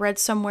that. I read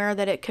somewhere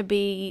that it could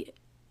be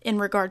in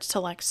regards to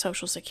like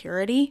Social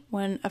Security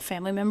when a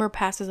family member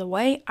passes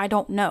away. I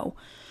don't know.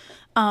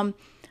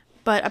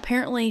 But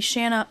apparently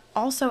Shanna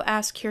also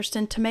asked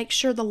Kirsten to make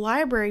sure the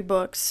library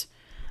books,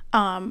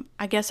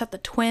 I guess that the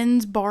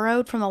twins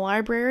borrowed from the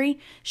library,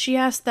 she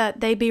asked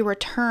that they be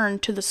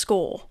returned to the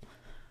school.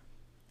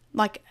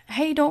 Like,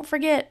 hey, don't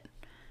forget.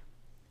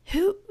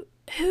 Who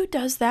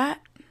does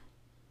that?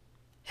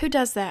 Who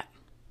does that?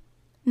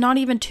 Not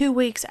even 2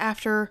 weeks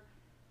after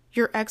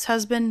your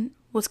ex-husband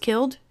was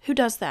killed? Who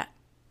does that?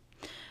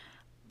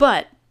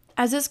 But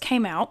as this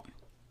came out,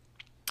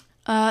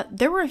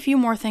 there were a few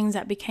more things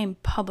that became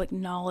public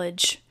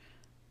knowledge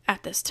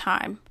at this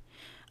time.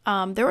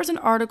 There was an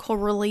article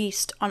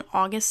released on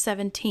August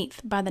 17th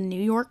by the New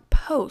York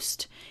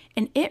Post,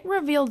 and it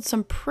revealed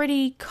some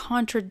pretty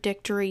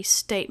contradictory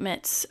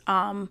statements,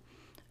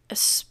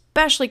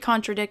 especially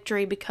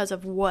contradictory because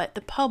of what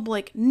the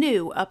public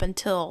knew up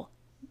until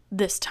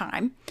this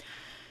time.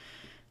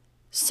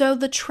 So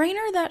the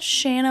trainer that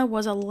Shanna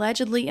was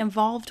allegedly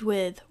involved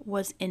with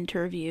was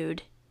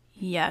interviewed.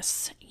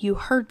 Yes, you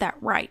heard that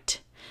right.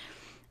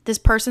 This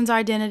person's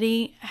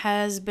identity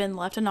has been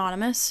left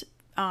anonymous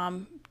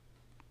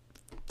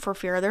for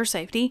fear of their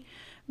safety,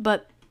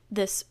 but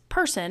this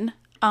person,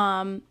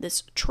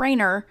 this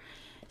trainer,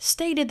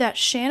 stated that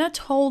Shanna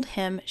told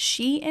him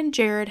she and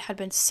Jared had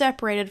been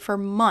separated for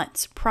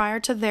months prior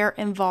to their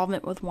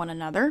involvement with one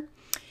another.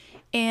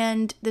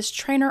 And this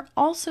trainer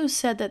also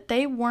said that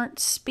they weren't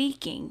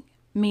speaking,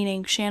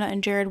 meaning Shanna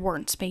and Jared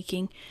weren't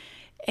speaking,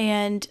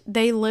 and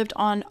they lived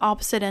on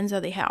opposite ends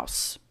of the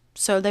house.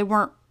 So they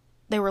were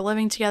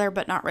living together,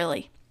 but not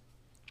really.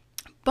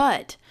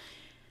 But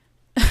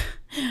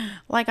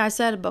like I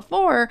said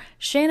before,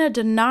 Shanna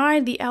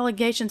denied the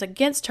allegations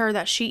against her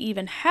that she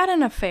even had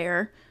an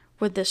affair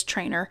with this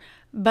trainer.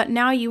 But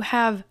now you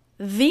have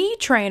the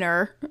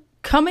trainer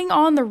coming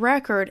on the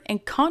record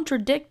and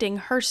contradicting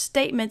her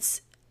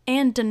statements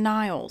and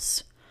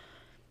denials.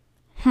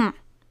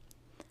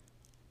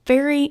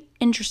 Very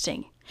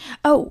interesting.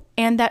 Oh,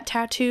 and that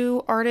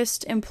tattoo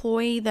artist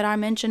employee that I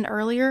mentioned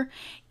earlier,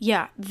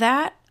 yeah,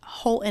 that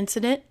whole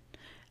incident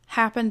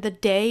happened the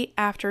day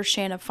after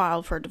Shanna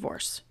filed for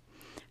divorce.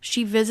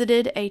 She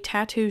visited a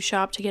tattoo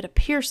shop to get a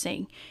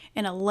piercing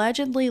and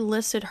allegedly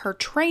listed her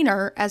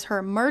trainer as her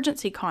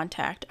emergency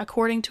contact,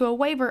 according to a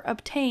waiver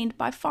obtained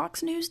by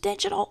Fox News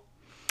Digital.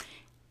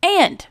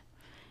 And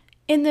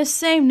in this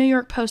same New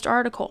York Post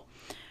article,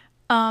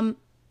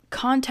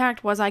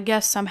 contact was, I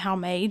guess, somehow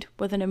made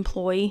with an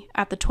employee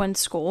at the twin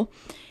school.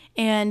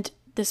 And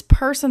this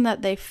person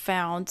that they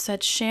found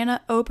said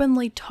Shanna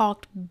openly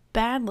talked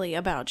badly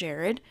about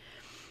Jared.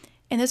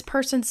 And this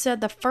person said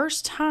the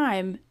first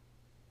time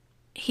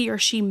he or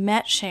she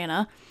met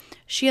Shanna,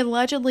 she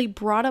allegedly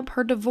brought up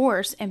her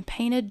divorce and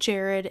painted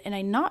Jared in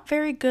a not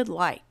very good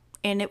light.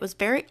 And it was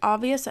very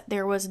obvious that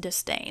there was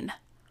disdain.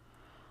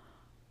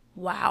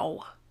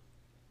 Wow.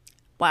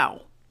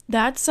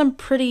 That's some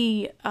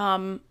pretty,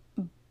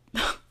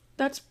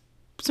 that's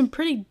some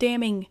pretty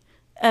damning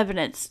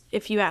evidence,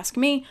 if you ask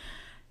me.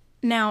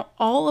 Now,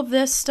 all of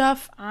this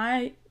stuff,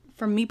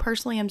 for me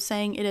personally, am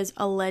saying it is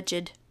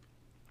alleged.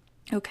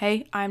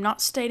 Okay? I'm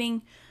not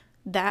stating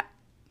that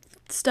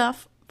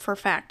stuff for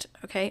fact.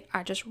 Okay?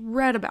 I just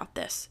read about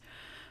this.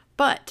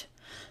 But,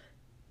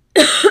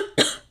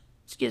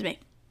 excuse me.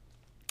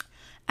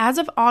 As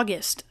of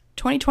August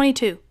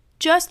 2022,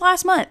 just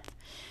last month,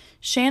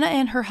 Shanna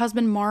and her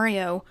husband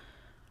Mario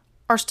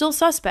are still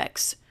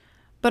suspects,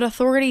 but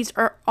authorities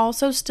are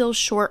also still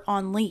short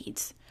on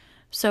leads.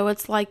 So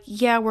it's like,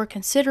 yeah, we're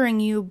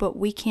considering you, but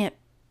we can't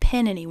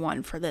pin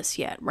anyone for this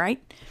yet,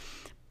 right?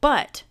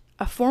 But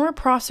a former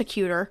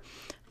prosecutor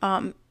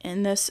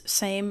in this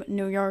same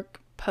New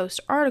York Post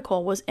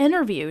article was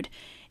interviewed,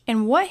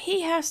 and what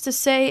he has to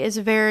say is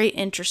very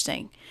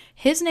interesting.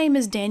 His name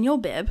is Daniel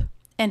Bibb,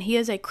 and he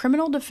is a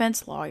criminal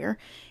defense lawyer,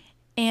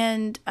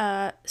 and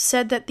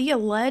said that the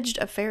alleged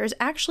affair is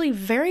actually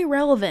very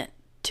relevant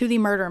to the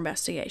murder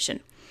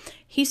investigation.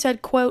 He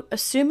said, quote,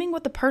 assuming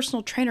what the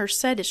personal trainer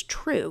said is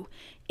true,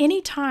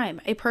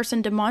 anytime a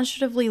person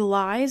demonstratively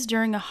lies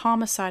during a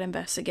homicide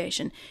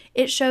investigation,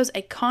 it shows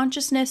a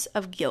consciousness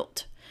of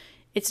guilt.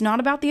 It's not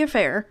about the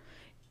affair.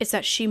 It's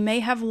that she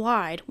may have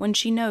lied when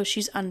she knows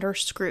she's under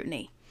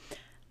scrutiny.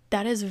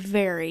 That is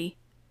very,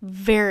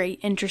 very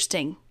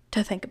interesting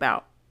to think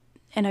about,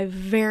 and a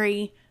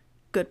very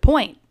good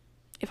point,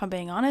 if I'm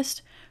being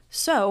honest.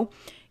 So,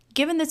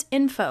 given this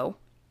info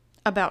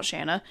about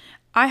Shanna,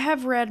 I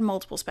have read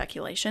multiple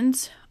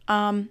speculations.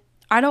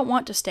 I don't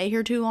want to stay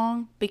here too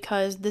long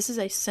because this is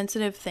a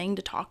sensitive thing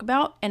to talk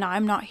about, and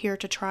I'm not here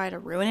to try to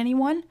ruin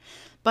anyone,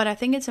 but I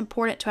think it's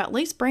important to at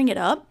least bring it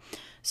up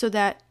so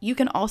that you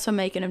can also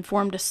make an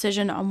informed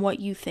decision on what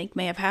you think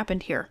may have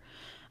happened here.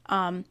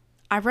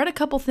 I've read a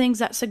couple things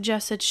that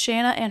suggested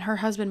Shanna and her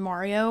husband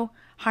Mario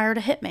hired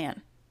a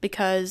hitman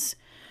because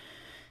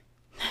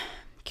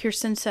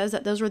Kirsten says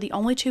that those were the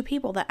only two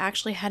people that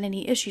actually had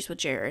any issues with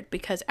Jared,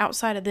 because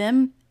outside of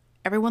them,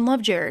 everyone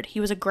loved Jared. He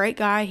was a great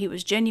guy. He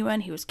was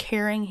genuine. He was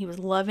caring. He was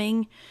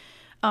loving.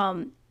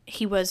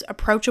 He was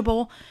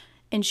approachable.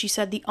 And she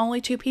said the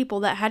only two people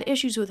that had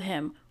issues with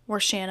him were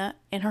Shanna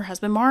and her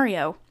husband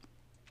Mario.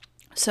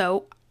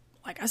 So,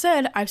 like I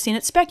said, I've seen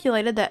it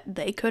speculated that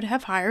they could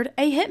have hired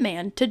a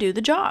hitman to do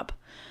the job.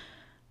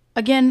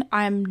 Again,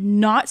 I'm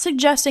not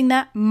suggesting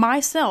that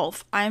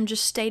myself. I am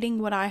just stating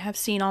what I have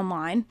seen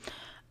online.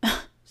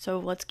 So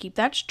let's keep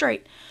that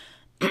straight.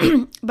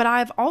 But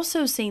I've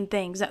also seen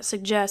things that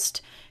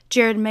suggest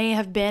Jared may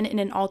have been in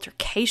an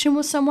altercation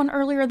with someone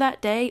earlier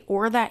that day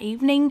or that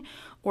evening,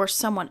 or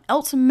someone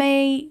else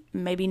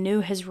maybe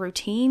knew his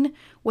routine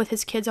with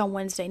his kids on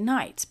Wednesday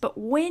nights. But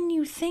when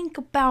you think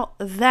about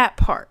that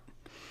part,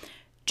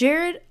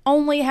 Jared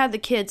only had the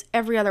kids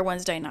every other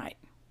Wednesday night.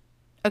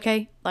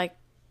 Okay? Like,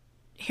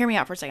 hear me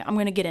out for a second. I'm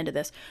going to get into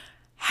this.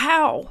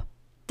 How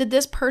did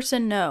this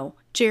person know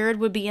Jared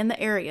would be in the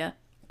area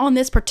on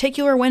this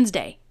particular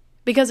Wednesday?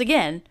 Because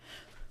again,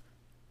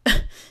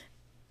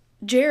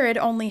 Jared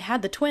only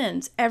had the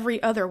twins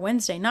every other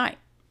Wednesday night,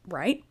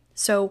 right?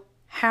 So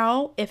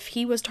how, if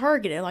he was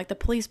targeted like the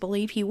police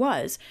believe he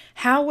was,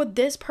 how would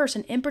this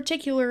person in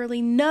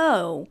particularly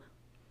know?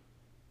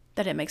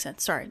 That didn't make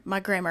sense. Sorry, my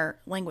grammar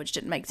language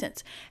didn't make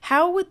sense.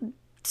 How would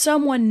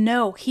someone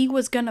know he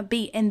was going to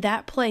be in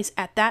that place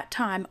at that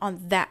time on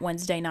that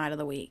Wednesday night of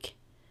the week?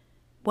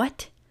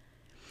 What?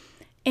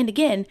 And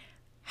again,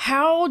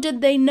 how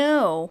did they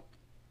know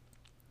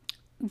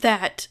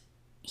that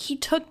he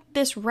took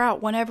this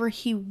route whenever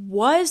he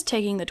was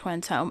taking the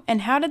twins home?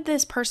 And how did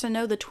this person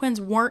know the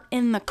twins weren't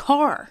in the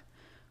car?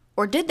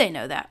 Or did they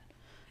know that?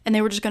 And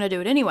they were just going to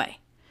do it anyway?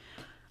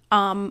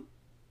 I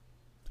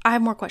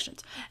have more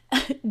questions.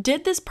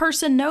 Did this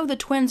person know the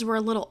twins were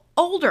a little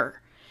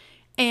older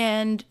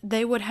and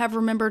they would have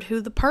remembered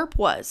who the perp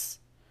was?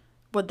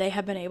 Would they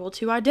have been able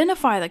to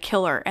identify the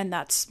killer? And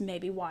that's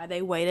maybe why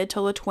they waited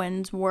till the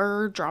twins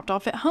were dropped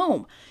off at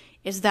home.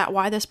 Is that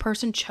why this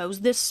person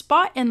chose this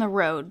spot in the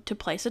road to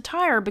place a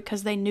tire?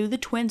 Because they knew the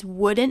twins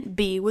wouldn't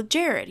be with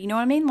Jared. You know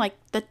what I mean? Like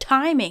the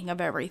timing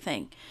of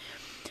everything.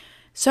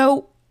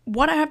 So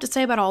what I have to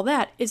say about all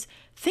that is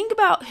think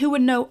about who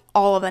would know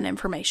all of that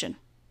information.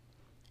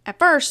 At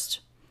first,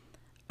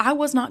 I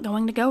was not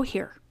going to go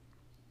here.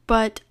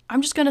 But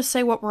I'm just going to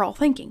say what we're all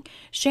thinking.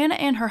 Shanna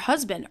and her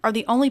husband are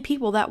the only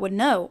people that would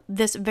know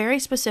this very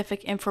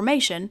specific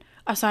information,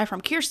 aside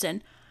from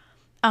Kirsten,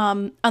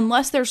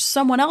 unless there's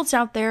someone else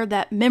out there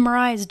that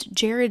memorized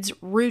Jared's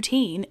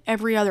routine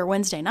every other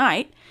Wednesday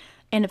night.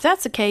 And if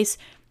that's the case,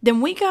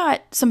 then we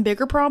got some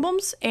bigger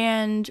problems,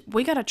 and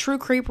we got a true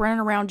creep running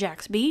around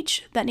Jack's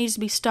Beach that needs to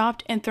be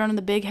stopped and thrown in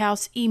the big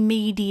house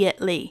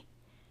immediately.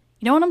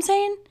 You know what I'm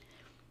saying?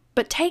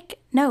 But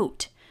take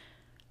note.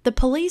 The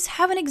police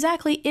haven't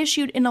exactly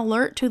issued an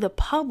alert to the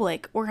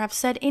public or have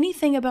said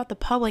anything about the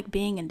public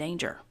being in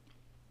danger.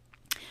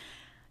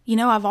 You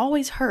know, I've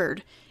always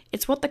heard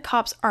it's what the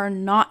cops are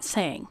not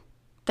saying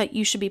that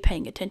you should be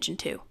paying attention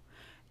to.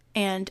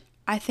 And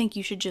I think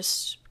you should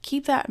just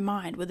keep that in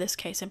mind with this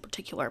case in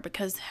particular,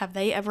 because have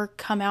they ever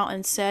come out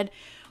and said,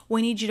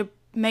 we need you to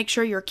make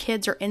sure your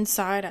kids are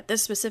inside at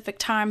this specific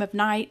time of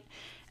night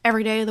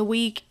every day of the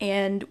week,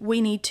 and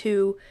we need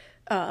to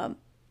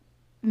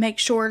make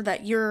sure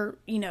that you're,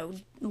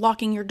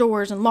 locking your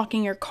doors and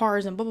locking your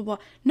cars and blah, blah, blah.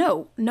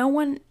 No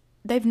one,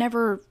 they've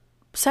never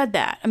said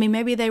that. I mean,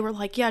 maybe they were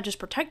like, yeah, just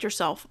protect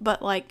yourself.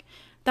 But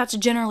that's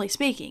generally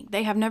speaking.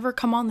 They have never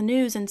come on the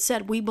news and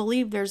said, we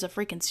believe there's a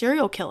freaking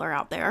serial killer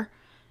out there.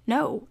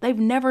 No, they've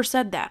never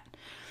said that.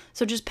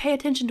 So just pay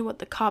attention to what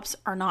the cops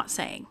are not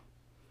saying.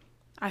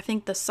 I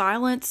think the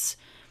silence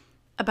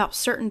about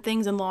certain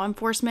things in law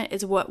enforcement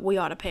is what we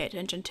ought to pay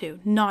attention to,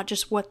 not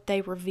just what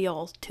they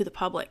reveal to the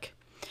public.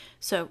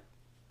 So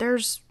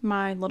there's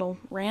my little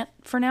rant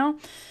for now.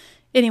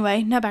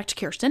 Anyway, now back to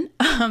Kirsten.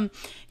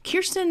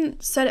 Kirsten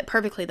said it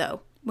perfectly,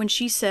 though, when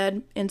she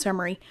said, in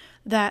summary,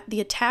 that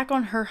the attack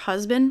on her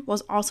husband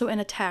was also an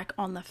attack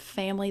on the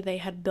family they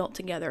had built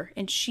together,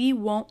 and she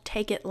won't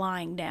take it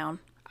lying down.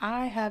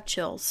 I have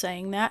chills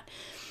saying that.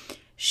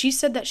 She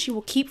said that she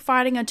will keep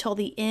fighting until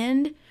the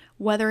end,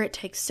 whether it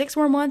takes 6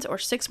 more months or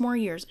 6 more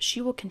years. She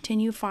will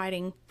continue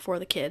fighting for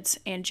the kids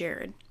and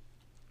Jared.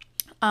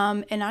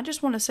 And I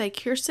just want to say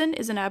Kirsten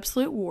is an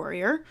absolute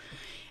warrior,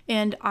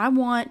 and I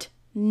want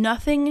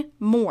nothing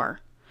more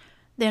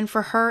than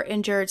for her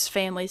and Jared's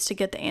families to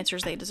get the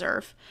answers they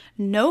deserve.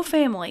 No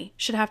family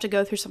should have to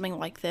go through something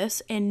like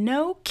this, and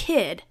no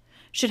kid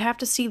should have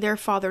to see their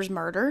father's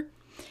murder,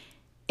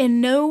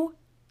 and no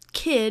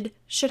kid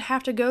should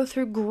have to go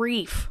through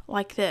grief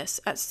like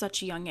this at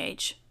such a young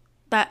age.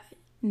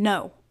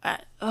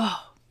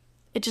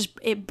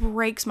 It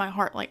breaks my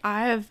heart. Like,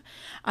 I'm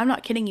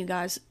not kidding you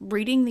guys,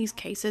 reading these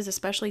cases,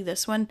 especially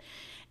this one,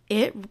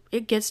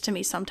 it gets to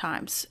me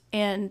sometimes.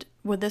 And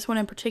with this one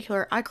in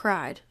particular, I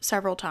cried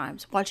several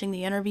times watching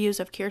the interviews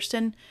of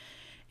Kirsten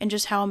and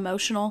just how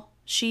emotional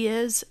she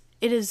is.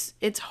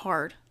 It's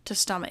hard to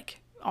stomach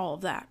all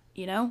of that,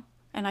 you know?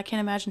 And I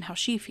can't imagine how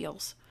she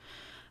feels.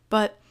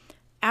 But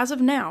as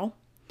of now,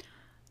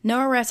 no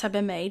arrests have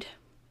been made,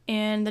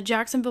 and the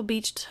Jacksonville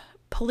Beach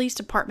Police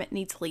Department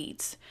needs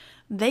leads.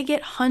 They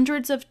get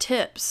hundreds of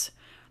tips,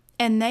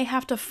 and they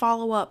have to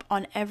follow up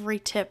on every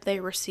tip they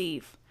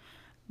receive,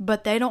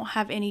 but they don't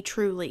have any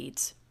true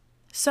leads.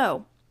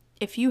 So,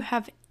 if you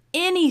have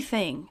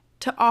anything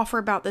to offer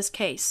about this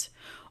case,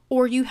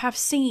 or you have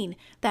seen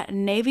that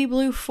navy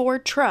blue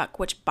Ford truck,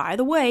 which, by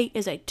the way,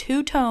 is a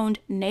two-toned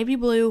navy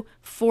blue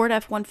Ford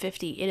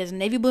F-150. It is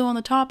navy blue on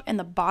the top, and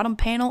the bottom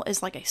panel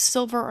is like a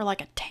silver or like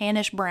a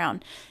tannish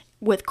brown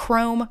with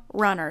chrome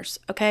runners,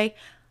 okay?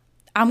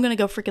 I'm going to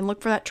go freaking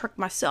look for that truck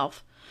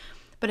myself.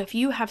 But if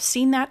you have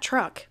seen that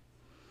truck,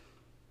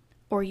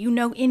 or you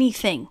know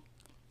anything,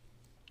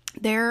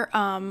 there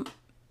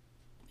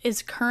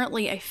is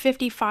currently a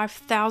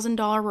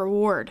 $55,000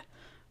 reward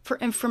for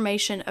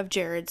information of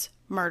Jared's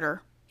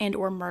murder and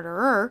or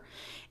murderer,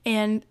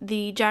 and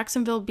the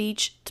Jacksonville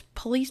Beach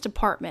Police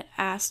Department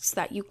asks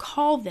that you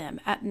call them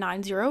at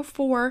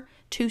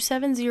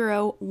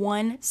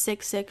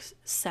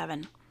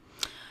 904-270-1667.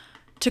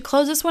 To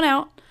close this one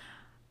out,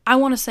 I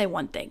want to say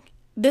one thing.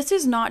 This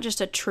is not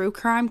just a true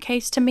crime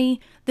case to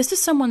me. This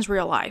is someone's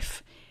real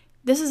life.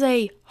 This is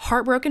a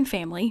heartbroken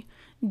family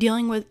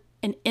dealing with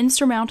an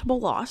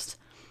insurmountable loss,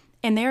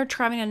 and they are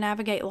trying to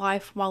navigate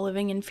life while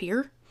living in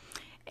fear.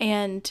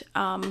 And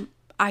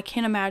I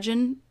can't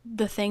imagine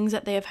the things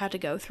that they have had to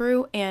go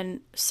through. And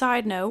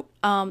side note,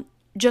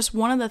 just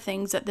one of the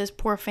things that this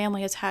poor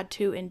family has had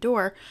to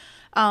endure,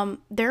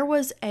 there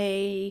was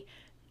a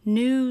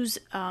news,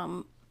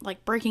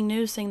 breaking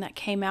news thing that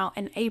came out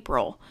in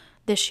April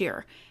this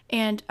year.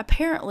 And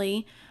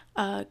apparently,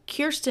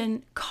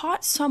 Kirsten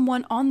caught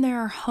someone on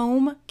their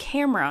home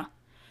camera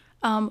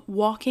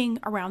walking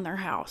around their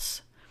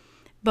house.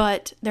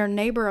 But their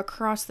neighbor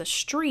across the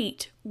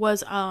street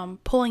was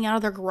pulling out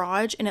of their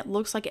garage, and it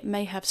looks like it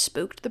may have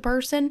spooked the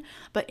person.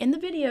 But in the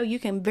video, you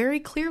can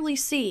very clearly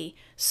see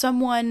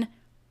someone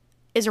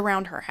is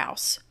around her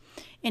house.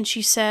 And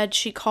she said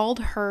she called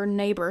her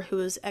neighbor, who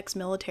is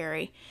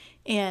ex-military,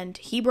 and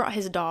he brought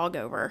his dog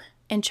over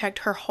and checked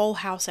her whole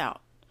house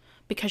out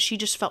because she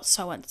just felt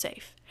so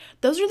unsafe.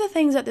 Those are the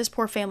things that this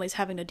poor family is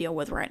having to deal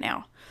with right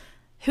now.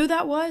 Who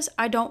that was,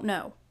 I don't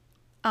know.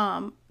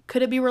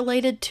 Could it be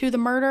related to the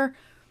murder?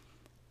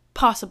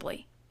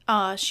 Possibly.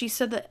 She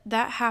said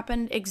that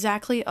happened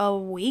exactly a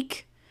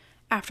week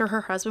after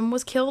her husband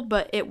was killed,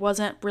 but it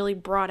wasn't really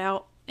brought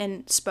out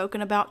and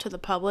spoken about to the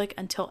public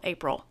until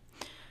April.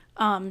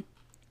 But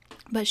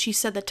she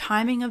said the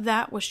timing of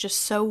that was just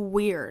so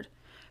weird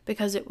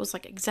because it was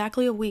like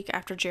exactly a week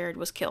after Jared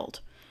was killed,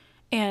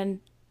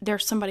 and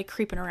there's somebody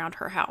creeping around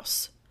her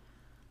house.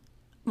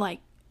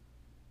 Like,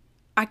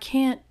 I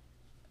can't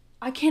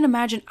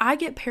imagine. I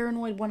get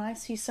paranoid when I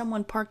see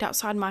someone parked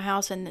outside my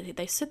house and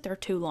they sit there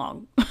too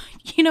long.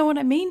 You know what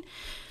I mean?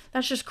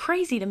 That's just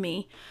crazy to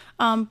me.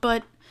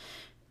 But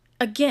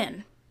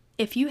again,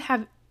 if you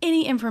have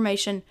any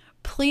information,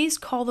 please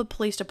call the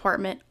police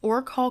department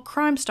or call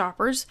Crime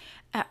Stoppers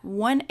at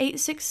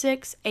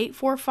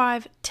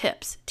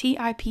 1-866-845-TIPS,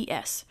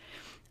 TIPS.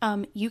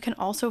 You can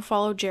also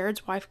follow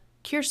Jared's wife,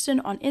 Kirsten,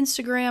 on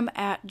Instagram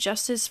at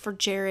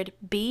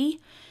JusticeForJaredB.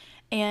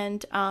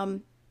 And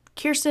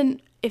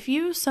Kirsten, if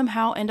you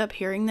somehow end up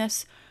hearing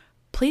this,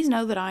 please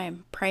know that I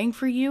am praying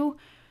for you,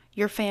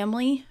 your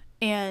family,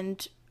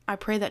 and I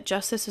pray that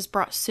justice is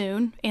brought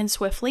soon and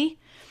swiftly.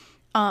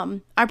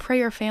 I pray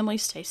your family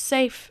stays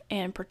safe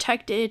and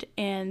protected,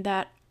 and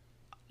that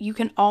you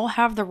can all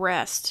have the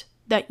rest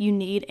that you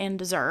need and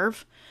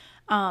deserve.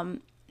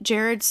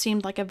 Jared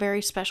seemed like a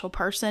very special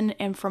person,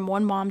 and from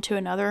one mom to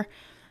another,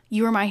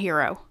 you are my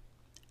hero.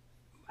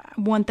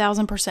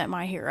 1000%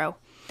 my hero.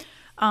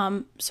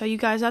 So you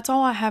guys, that's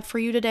all I have for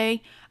you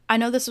today. I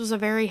know this was a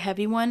very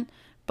heavy one,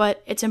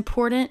 but it's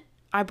important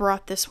I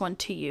brought this one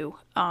to you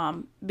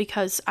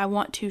because I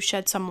want to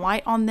shed some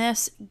light on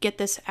this, get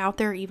this out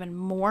there even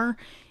more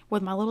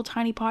with my little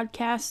tiny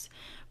podcast.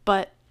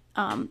 But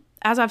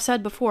as I've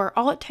said before,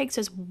 all it takes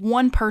is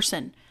one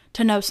person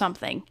to know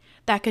something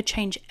that could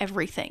change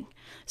everything.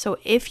 So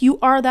if you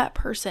are that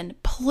person,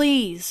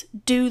 please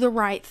do the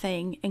right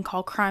thing and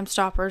call Crime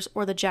Stoppers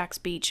or the Jacks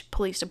Beach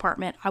Police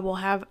Department. I will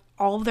have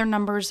all of their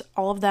numbers,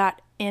 all of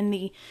that in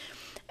the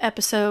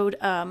episode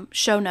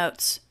show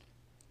notes.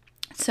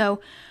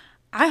 So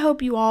I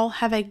hope you all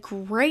have a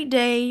great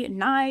day,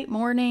 night,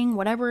 morning,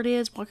 whatever it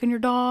is, walking your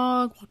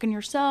dog, walking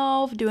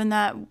yourself, doing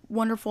that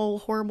wonderful,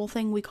 horrible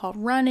thing we call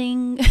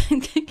running.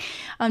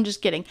 I'm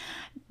just kidding.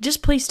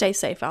 Just please stay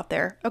safe out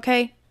there,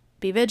 okay?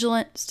 Be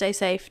vigilant, stay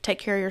safe, take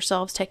care of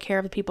yourselves, take care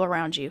of the people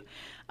around you.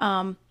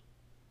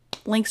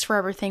 Links for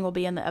everything will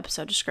be in the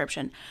episode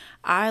description.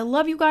 I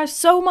love you guys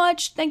so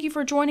much. Thank you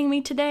for joining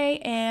me today,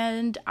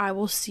 and I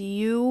will see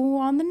you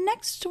on the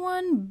next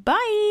one.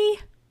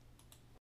 Bye!